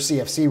of the way your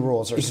CFC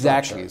rules are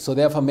structured. So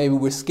therefore, maybe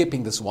we're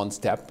skipping this one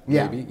step,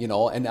 maybe,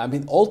 and I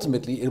mean,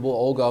 ultimately, it will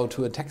all go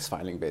to a tax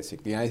filing,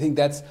 basically. And I think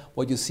that's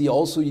what you see.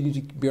 Also, you need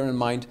to bear in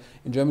mind,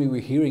 in Germany,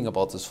 we're hearing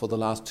about this for the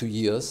last 2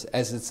 years,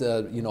 as it's,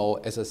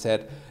 as I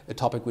said, a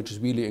topic which is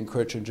really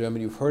encouraged in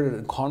Germany. You've heard it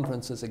in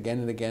conferences again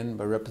and again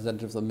by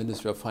representatives of the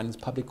Ministry of Finance,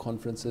 public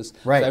conferences.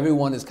 Right. So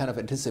everyone is kind of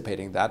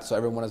anticipating that. So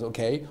everyone is,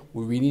 okay,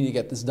 we really need to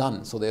get this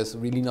done. So there's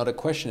really not a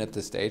question at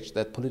this stage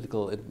that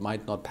it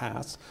might not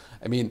pass.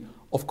 I mean,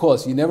 of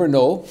course, you never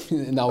know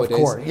nowadays.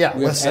 Of course, we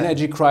have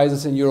energy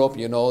crisis in Europe.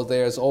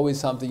 There's always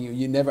something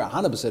you never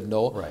 100%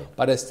 know. Right.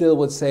 But I still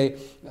would say,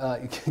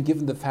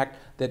 given the fact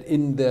that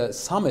in the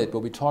summit where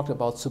we talked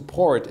about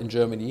support in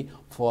Germany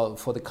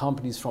for the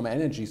companies from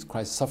energy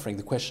crisis suffering,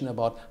 the question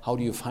about how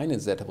do you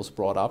finance that was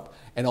brought up,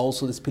 and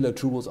also this Pillar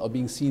 2 rules are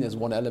being seen as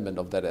one element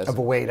of that. Of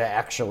a way to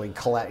actually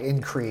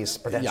increase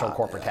potential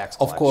corporate tax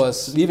collections. Of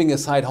course, leaving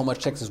aside how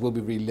much taxes will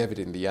be really levied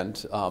in the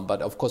end,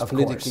 but of course,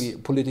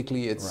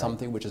 politically it's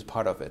something which is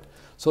part of it.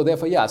 So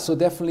therefore, so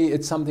definitely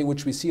it's something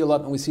which we see a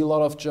lot, and we see a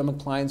lot of German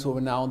clients who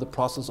are now in the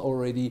process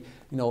already,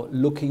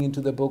 looking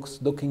into the books,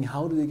 looking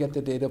how do they get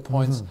the data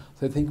points. Mm-hmm.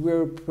 So I think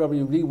we're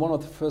probably really one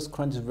of the first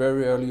countries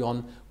very early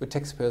on where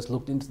taxpayers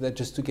looked into that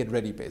just to get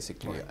ready,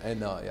 basically. Right.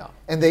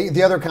 And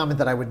the other comment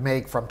that I would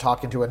make from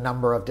talking to a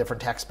number of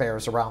different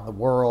taxpayers around the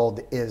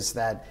world is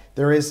that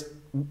there is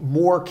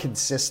more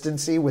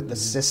consistency with the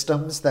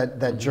systems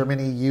that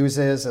Germany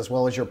uses, as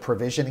well as your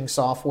provisioning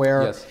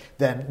software,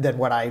 than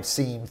what I've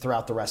seen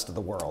throughout the rest of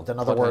the world. In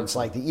other words,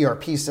 like the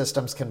ERP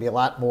systems can be a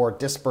lot more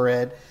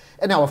disparate.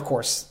 And now, of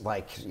course,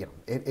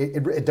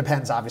 it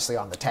depends obviously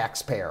on the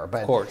taxpayer,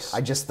 but I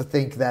just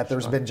think that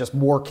there's been just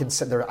more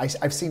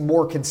I've seen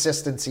more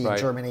consistency in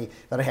Germany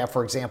than I have,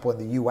 for example, in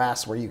the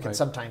U.S., where you can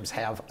sometimes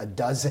have a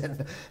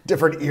dozen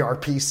different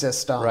ERP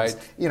systems.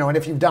 And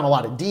if you've done a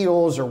lot of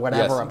deals or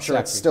whatever, I'm sure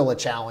it's still a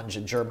challenge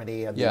in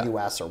Germany and the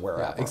U.S. or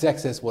wherever. Yeah,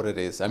 exactly, that's what it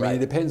is. I mean, it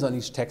depends on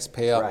each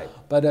taxpayer.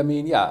 But I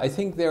mean, I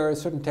think there are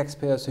certain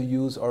taxpayers who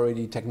use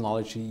already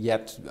technology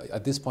yet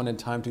at this point in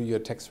time to do your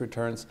tax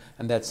returns,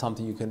 and that's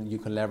something you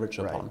can leverage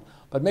upon.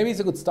 But maybe it's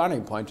a good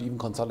starting point to even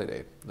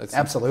consolidate.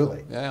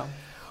 Absolutely. Yeah.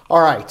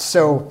 All right,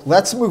 so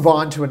let's move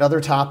on to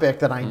another topic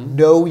that I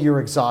know you're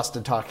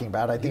exhausted talking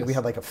about. I think we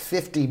had like a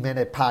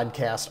 50-minute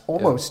podcast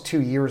almost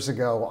 2 years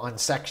ago on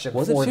Section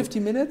 40. Was it 50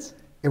 minutes?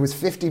 It was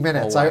 50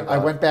 minutes. I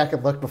went back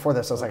and looked before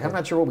this. I was like, I'm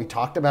not sure what we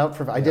talked about.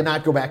 I did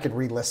not go back and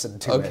re-listen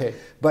to it.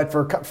 But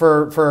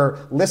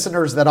for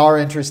listeners that are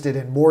interested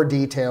in more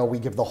detail, we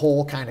give the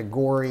whole kind of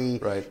gory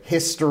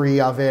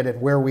history of it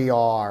and where we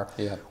are.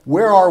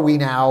 Where are we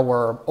now?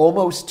 We're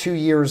almost 2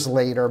 years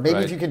later. Maybe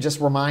if you could just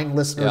remind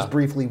listeners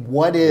briefly,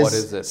 what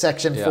is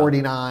Section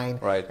 49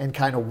 and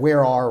kind of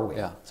where are we?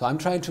 So I'm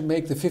trying to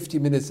make the 50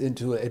 minutes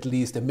into at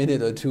least a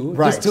minute or two,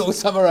 just to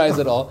summarize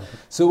it all.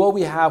 So what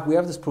we have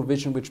this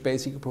provision which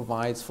basically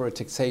provides for a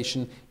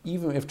taxation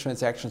even if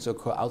transactions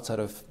occur outside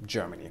of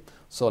Germany.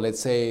 So let's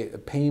say a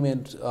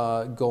payment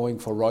going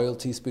for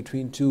royalties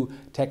between two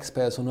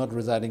taxpayers who are not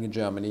residing in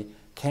Germany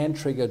can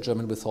trigger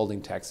German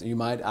withholding tax. And you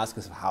might ask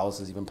us how is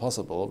this even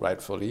possible,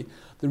 rightfully.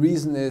 The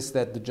reason is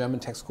that the German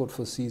tax code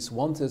foresees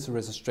once there's a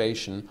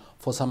registration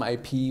for some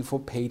IP, for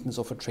patents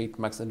or for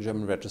trademarks in the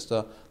German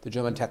register, the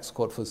German tax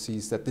code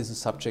foresees that this is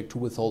subject to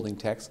withholding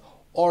tax.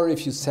 Or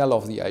if you sell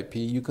off the IP,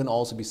 you can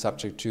also be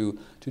subject to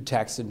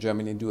tax in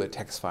Germany and do a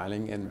tax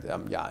filing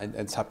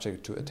and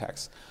subject to a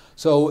tax.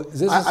 So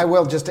this I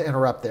will, just to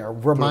interrupt there,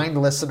 remind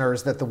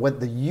listeners that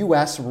the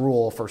U.S.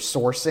 rule for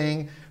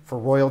sourcing for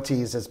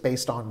royalties is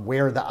based on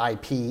where the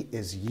IP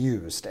is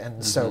used.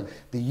 And so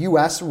the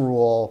U.S.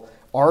 rule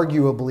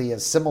arguably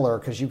is similar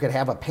because you could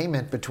have a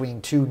payment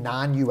between two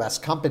non-U.S.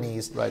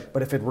 companies,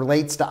 but if it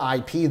relates to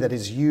IP that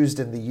is used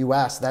in the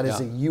U.S., that is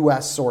a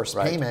U.S.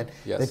 sourced payment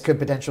that could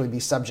potentially be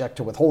subject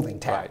to withholding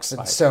tax.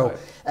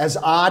 As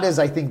odd as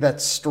I think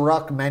that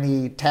struck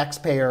many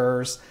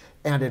taxpayers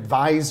and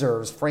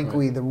advisors,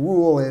 frankly, the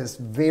rule is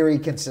very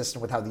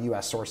consistent with how the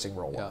U.S. sourcing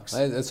rule works.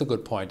 That's a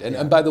good point.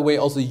 And by the way,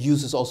 also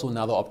use is also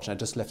another option. I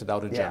just left it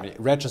out in Germany.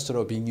 Registered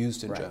or being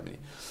used in Germany.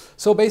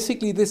 So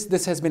basically,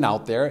 this has been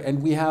out there,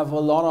 and we have a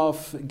lot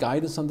of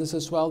guidance on this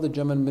as well. The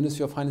German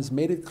Ministry of Finance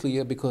made it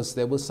clear because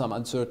there was some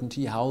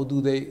uncertainty. How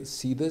do they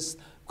see this?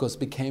 Because it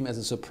became as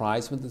a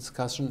surprise when the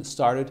discussion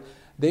started.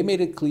 They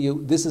made it clear,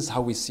 this is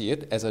how we see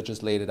it, as I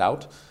just laid it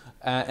out.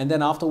 And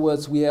then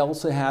afterwards, we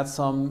also had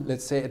some,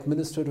 let's say,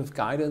 administrative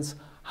guidance,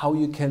 how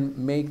you can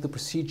make the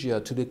procedure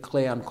to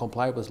declare and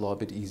comply with law a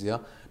bit easier,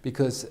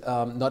 because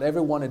not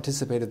everyone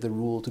anticipated the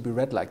rule to be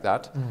read like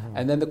that.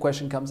 And then the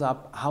question comes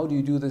up, how do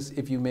you do this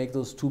if you make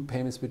those two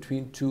payments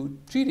between two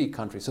treaty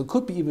countries? So it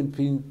could be even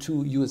between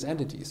two U.S.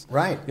 entities.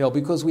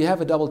 Because we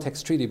have a double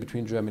tax treaty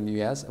between Germany and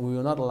the U.S., and we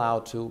were not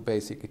allowed to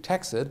basically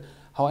tax it.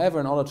 However,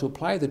 in order to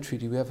apply the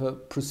treaty, we have a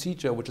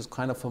procedure which is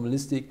kind of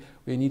formalistic.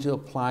 We need to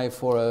apply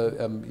for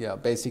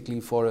basically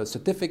for a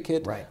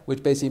certificate,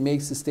 which basically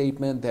makes a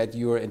statement that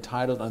you're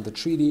entitled under the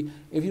treaty.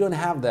 If you don't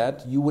have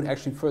that, you would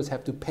actually first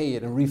have to pay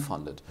it and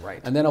refund it.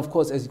 And then, of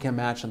course, as you can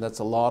imagine, that's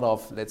a lot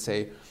of, let's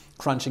say,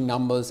 crunching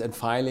numbers and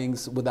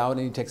filings without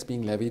any tax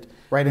being levied.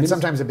 And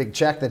sometimes a big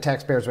check that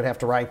taxpayers would have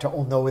to write to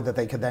know that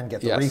they could then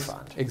get the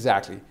refund.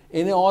 Exactly.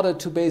 In order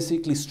to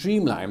basically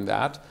streamline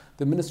that,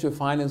 the Ministry of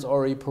Finance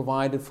already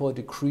provided for a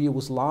decree. It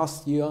was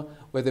last year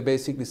where they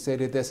basically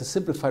stated there's a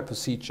simplified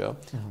procedure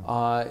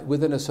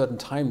within a certain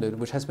time limit,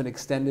 which has been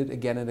extended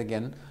again and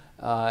again,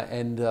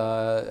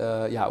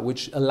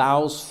 which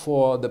allows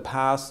for the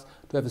past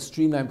to have a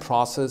streamlined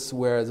process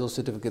where those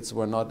certificates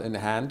were not in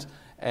hand.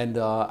 And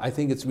I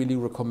think it's really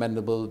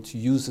recommendable to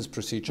use this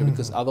procedure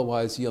because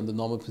otherwise, on the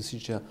normal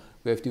procedure,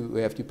 we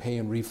have to pay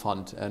and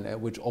refund, and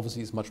which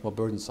obviously is much more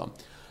burdensome.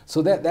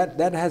 So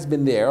that has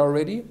been there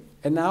already.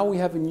 And now we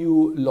have a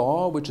new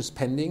law which is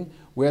pending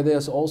where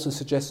there's also a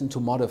suggestion to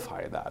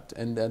modify that.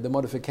 And the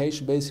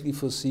modification basically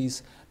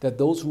foresees that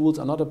those rules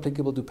are not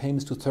applicable to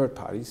payments to third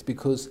parties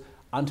because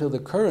until the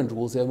current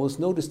rules, there was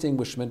no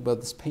distinguishment whether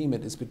this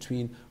payment is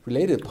between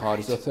related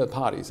parties or third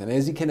parties. And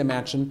as you can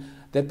imagine,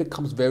 that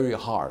becomes very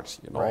hard,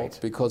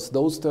 because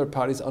those third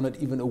parties are not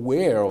even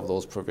aware of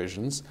those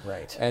provisions.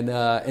 And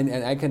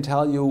I can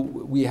tell you,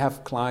 we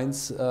have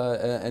clients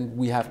and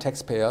we have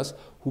taxpayers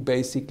who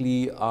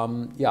basically,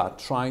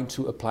 trying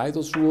to apply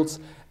those rules.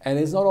 And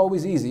it's not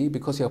always easy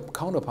because your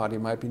counterparty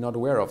might be not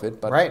aware of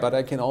it. But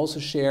I can also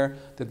share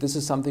that this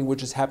is something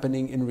which is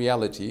happening in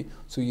reality.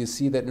 So you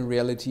see that in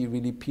reality,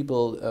 really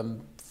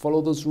people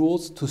follow those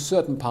rules to a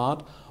certain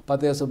part. But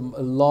there's a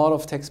lot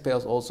of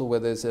taxpayers also where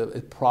there's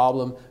a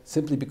problem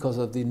simply because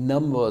of the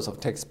numbers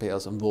of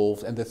taxpayers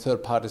involved and the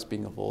third parties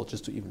being involved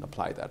just to even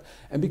apply that.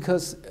 And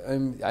because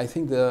I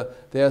think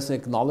there's an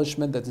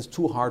acknowledgement that it's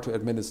too hard to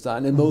administer.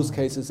 And in most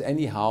cases,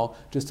 anyhow,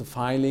 just a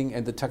filing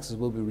and the taxes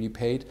will be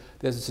repaid.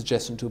 There's a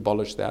suggestion to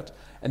abolish that.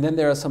 And then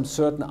there are some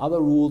certain other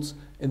rules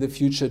in the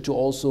future to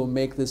also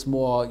make this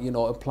more,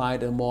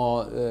 applied and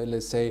more,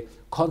 let's say,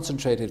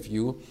 concentrated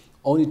view.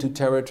 Only to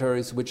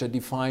territories which are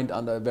defined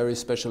under a very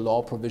special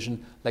law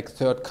provision, like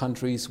third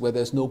countries where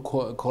there's no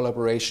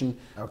collaboration.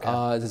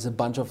 There's a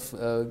bunch of,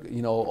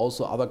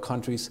 also other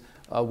countries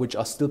which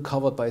are still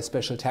covered by a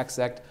special tax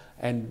act.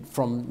 And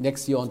from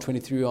next year on,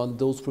 23 on,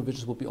 those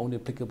provisions will be only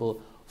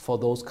applicable for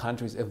those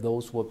countries if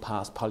those were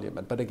past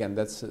parliament. But again,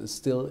 that's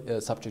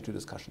still subject to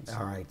discussions.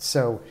 All right.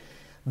 So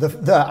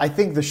I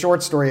think the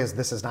short story is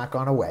this has not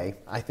gone away.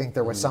 I think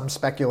there was some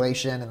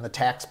speculation in the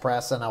tax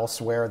press and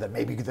elsewhere that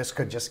maybe this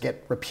could just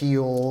get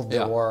repealed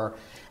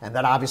and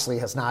that obviously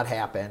has not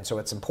happened. So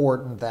it's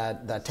important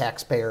that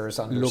taxpayers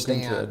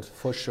understand. Look into it,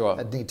 for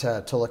sure. Need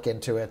to look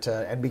into it.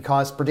 And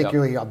because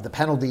particularly of the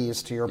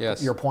penalties, to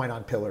your point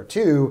on Pillar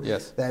 2,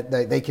 that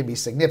they can be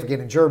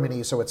significant in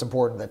Germany. So it's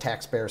important that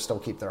taxpayers still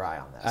keep their eye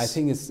on this. I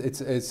think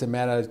it's a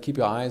matter to keep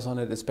your eyes on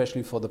it,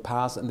 especially for the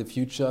past and the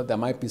future. There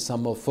might be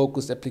some more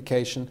focused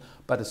application,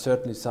 but it's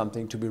certainly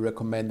something to be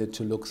recommended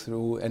to look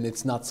through. And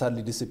it's not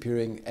suddenly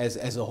disappearing as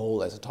a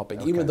whole, as a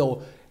topic, even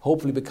though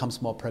hopefully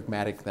becomes more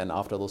pragmatic than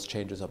after those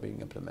changes are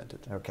being implemented.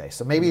 Okay,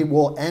 so maybe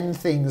we'll end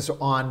things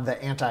on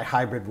the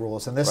anti-hybrid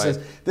rules, and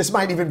this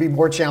might even be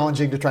more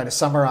challenging to try to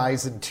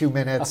summarize in 2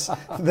 minutes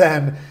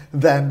than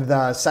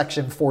the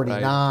Section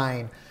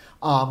 49.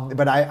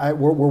 But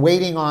we're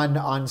waiting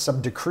on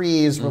some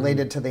decrees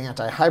related to the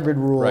anti-hybrid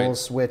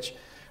rules, which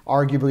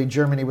arguably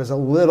Germany was a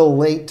little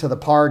late to the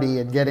party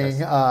in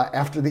getting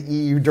after the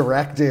EU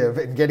directive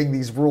and getting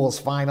these rules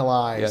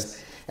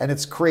finalized. And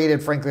it's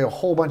created, frankly, a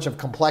whole bunch of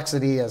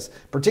complexity, as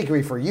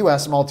particularly for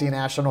U.S.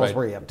 multinationals,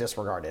 where you have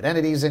disregarded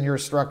entities in your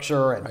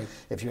structure, and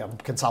if you have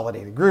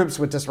consolidated groups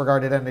with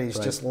disregarded entities,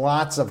 just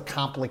lots of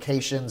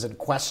complications and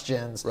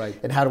questions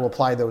in how to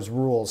apply those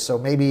rules. So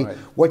maybe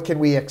what can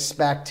we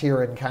expect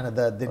here in kind of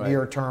the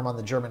near term on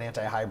the German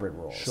anti-hybrid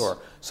rules? Sure.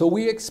 So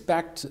we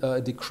expect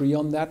a decree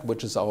on that,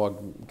 which is our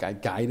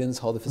guidance,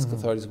 how the fiscal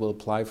authorities will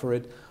apply for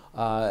it.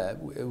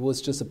 It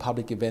was just a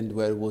public event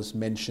where it was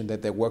mentioned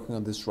that they're working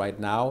on this right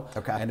now,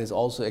 and it's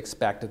also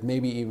expected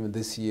maybe even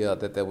this year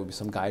that there will be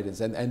some guidance.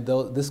 And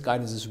this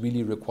guidance is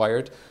really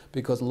required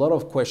because a lot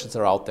of questions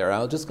are out there.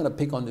 I'm just going to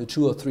pick on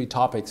 2 or 3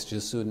 topics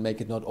just to make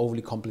it not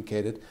overly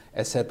complicated.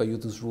 As said by you,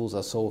 those rules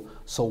are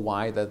so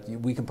wide that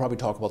we can probably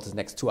talk about this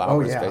next 2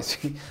 hours,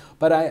 basically.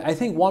 But I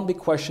think one big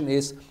question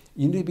is,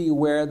 you need to be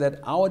aware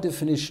that our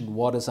definition,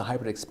 what is a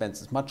hybrid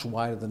expense, is much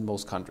wider than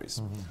most countries.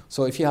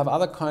 So if you have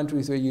other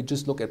countries where you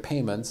just look at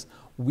payments,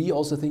 we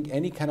also think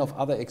any kind of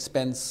other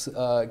expense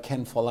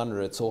can fall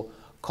under it. So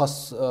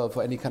costs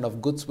for any kind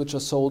of goods which are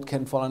sold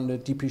can fall under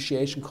it,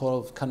 depreciation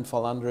can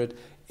fall under it.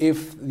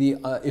 If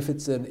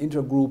it's an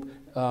intergroup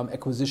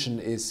acquisition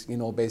is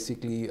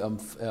basically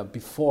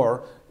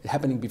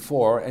happening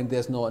before, and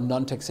there's no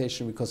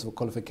non-taxation because of a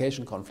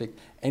qualification conflict,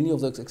 any of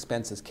those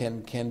expenses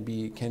can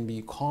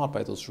be caught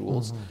by those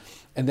rules.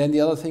 And then the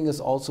other thing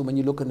is also when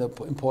you look at the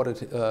imported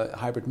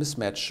hybrid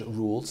mismatch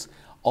rules,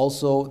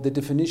 also the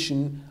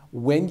definition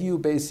when you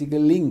basically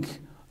link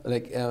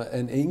like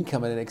an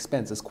income and an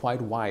expense is quite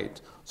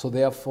wide. So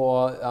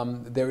therefore,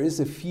 there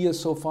is a fear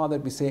so far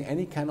that we say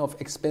any kind of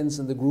expense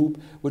in the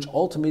group, which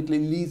ultimately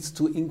leads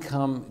to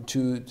income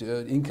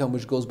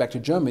which goes back to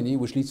Germany,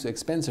 which leads to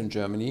expense in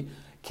Germany,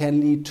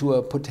 can lead to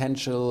a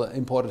potential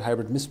imported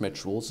hybrid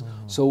mismatch rules.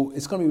 So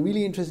it's going to be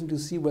really interesting to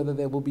see whether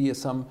there will be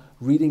some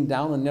reading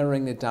down and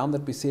narrowing it down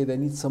that we say there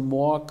needs some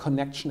more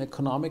connection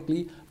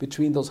economically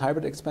between those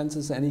hybrid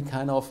expenses and any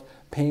kind of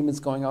payments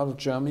going out of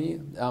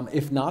Germany.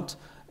 If not,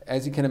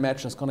 as you can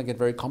imagine, it's going to get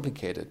very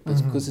complicated.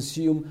 Because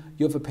assume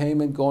you have a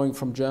payment going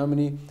from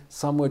Germany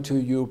somewhere to a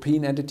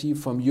European entity,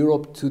 from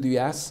Europe to the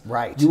US.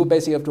 You will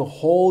basically have the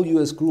whole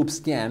US group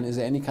scan, is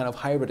there any kind of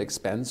hybrid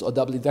expense or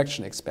double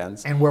deduction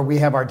expense. And where we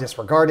have our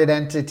disregarded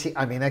entity,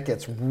 I mean, that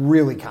gets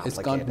really complicated.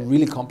 It's gotten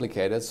really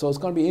complicated. So it's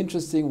going to be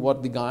interesting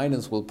what the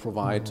guidance will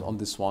provide on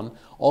this one.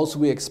 Also,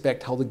 we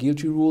expect how the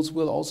GILTI rules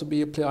will also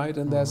be applied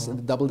in this, and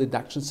the double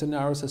deduction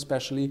scenarios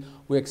especially.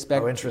 We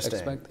expect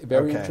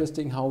very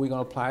interesting how we're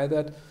going to apply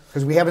that.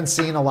 Because we haven't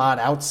seen a lot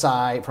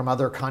outside from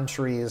other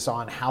countries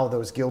on how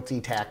those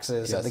GILTI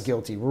taxes and the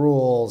GILTI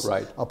rules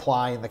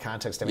apply in the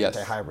context of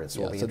anti-hybrids.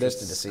 So we'll be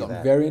interested to see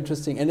that. Very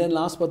interesting. And then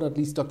last but not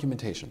least,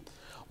 documentation.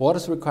 What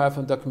is required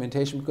from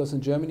documentation? Because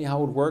in Germany,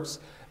 how it works,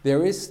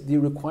 there is the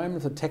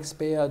requirement for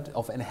taxpayer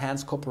of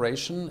enhanced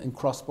cooperation in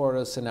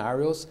cross-border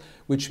scenarios,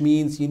 which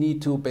means you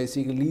need to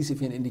basically, at least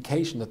if you have an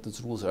indication that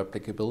those rules are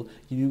applicable,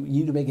 you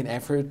need to make an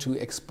effort to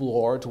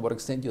explore to what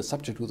extent you're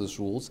subject to those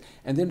rules.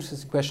 And the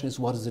interesting question is,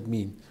 what does it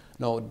mean?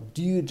 Now,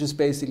 do you just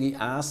basically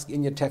ask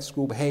in your tax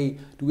group, hey,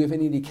 do we have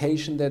any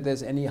indication that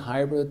there's any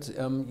hybrid,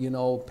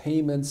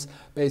 payments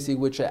basically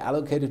which are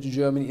allocated to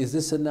Germany? Is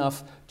this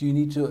enough? Do you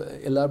need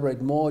to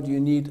elaborate more? Do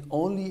you need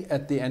only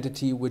at the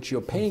entity which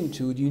you're paying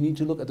to? Do you need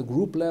to look at the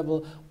group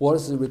level? What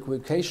is the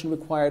requision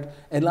required?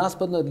 And last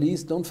but not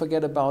least, don't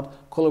forget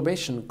about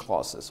collaboration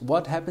clauses.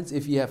 What happens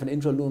if you have an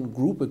intra-loan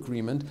group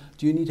agreement?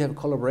 Do you need to have a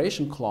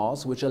collaboration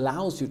clause which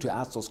allows you to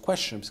ask those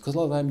questions? Because a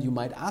lot of times you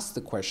might ask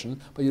the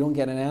question, but you don't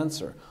get an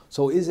answer.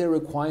 So is there a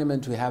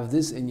requirement to have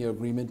this in your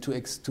agreement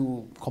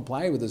to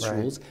comply with these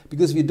rules?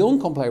 Because if you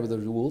don't comply with the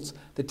rules,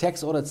 the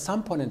tax order at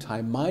some point in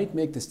time might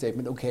make the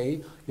statement,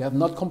 okay, you have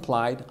not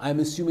complied, I'm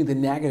assuming the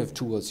negative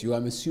towards you,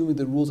 I'm assuming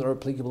the rules are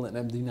applicable and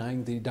I'm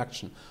denying the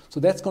deduction.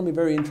 So that's going to be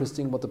very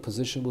interesting what the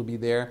position will be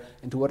there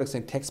and to what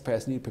extent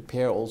taxpayers need to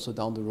prepare also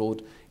down the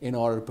road in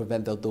order to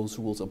prevent that those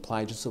rules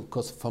apply just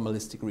because of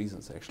formalistic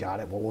reasons actually. Got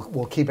it. Well,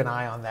 we'll keep an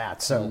eye on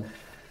that. So.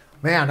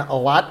 Man, a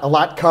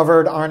lot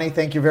covered, Arne.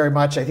 Thank you very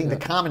much. I think the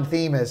common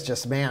theme is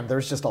just,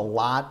 there's just a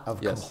lot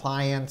of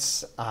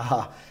compliance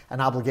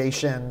and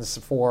obligations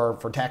for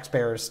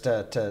taxpayers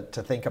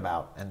to think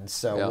about. And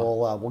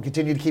so we'll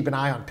continue to keep an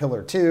eye on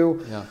Pillar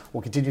 2.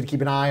 We'll continue to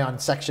keep an eye on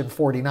Section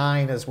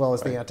 49 as well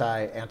as the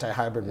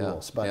anti-hybrid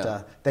rules.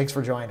 But thanks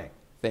for joining.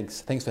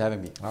 Thanks for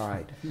having me. All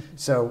right.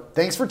 So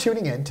thanks for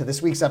tuning in to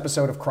this week's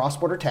episode of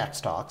Cross-Border Tax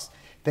Talks.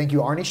 Thank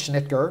you, Arne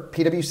Schnitger,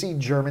 PwC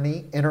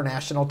Germany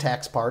International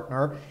Tax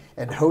Partner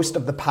and host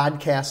of the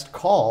podcast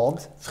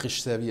called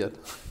Frisch Serviert.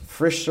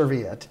 Frisch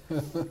Serviert.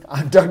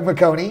 I'm Doug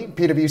McConey,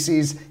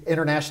 PwC's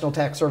International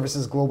Tax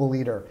Services Global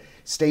Leader.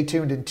 Stay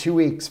tuned in 2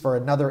 weeks for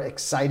another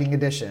exciting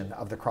edition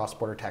of the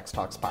Cross-Border Tax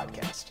Talks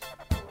podcast.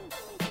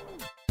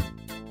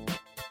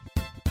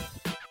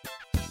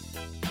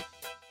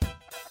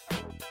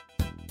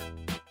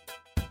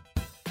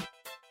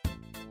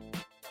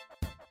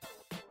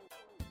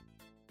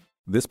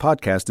 This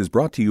podcast is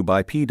brought to you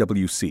by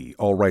PwC,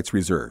 all rights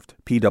reserved.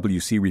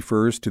 PwC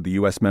refers to the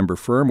U.S. member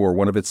firm or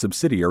one of its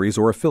subsidiaries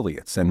or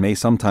affiliates and may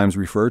sometimes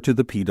refer to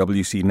the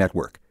PwC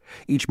network.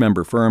 Each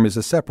member firm is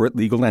a separate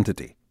legal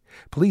entity.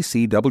 Please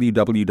see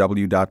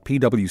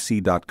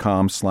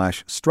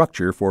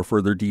www.pwc.com/structure for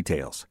further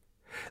details.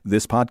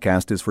 This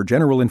podcast is for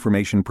general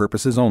information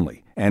purposes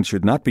only and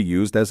should not be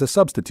used as a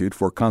substitute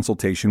for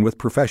consultation with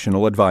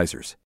professional advisors.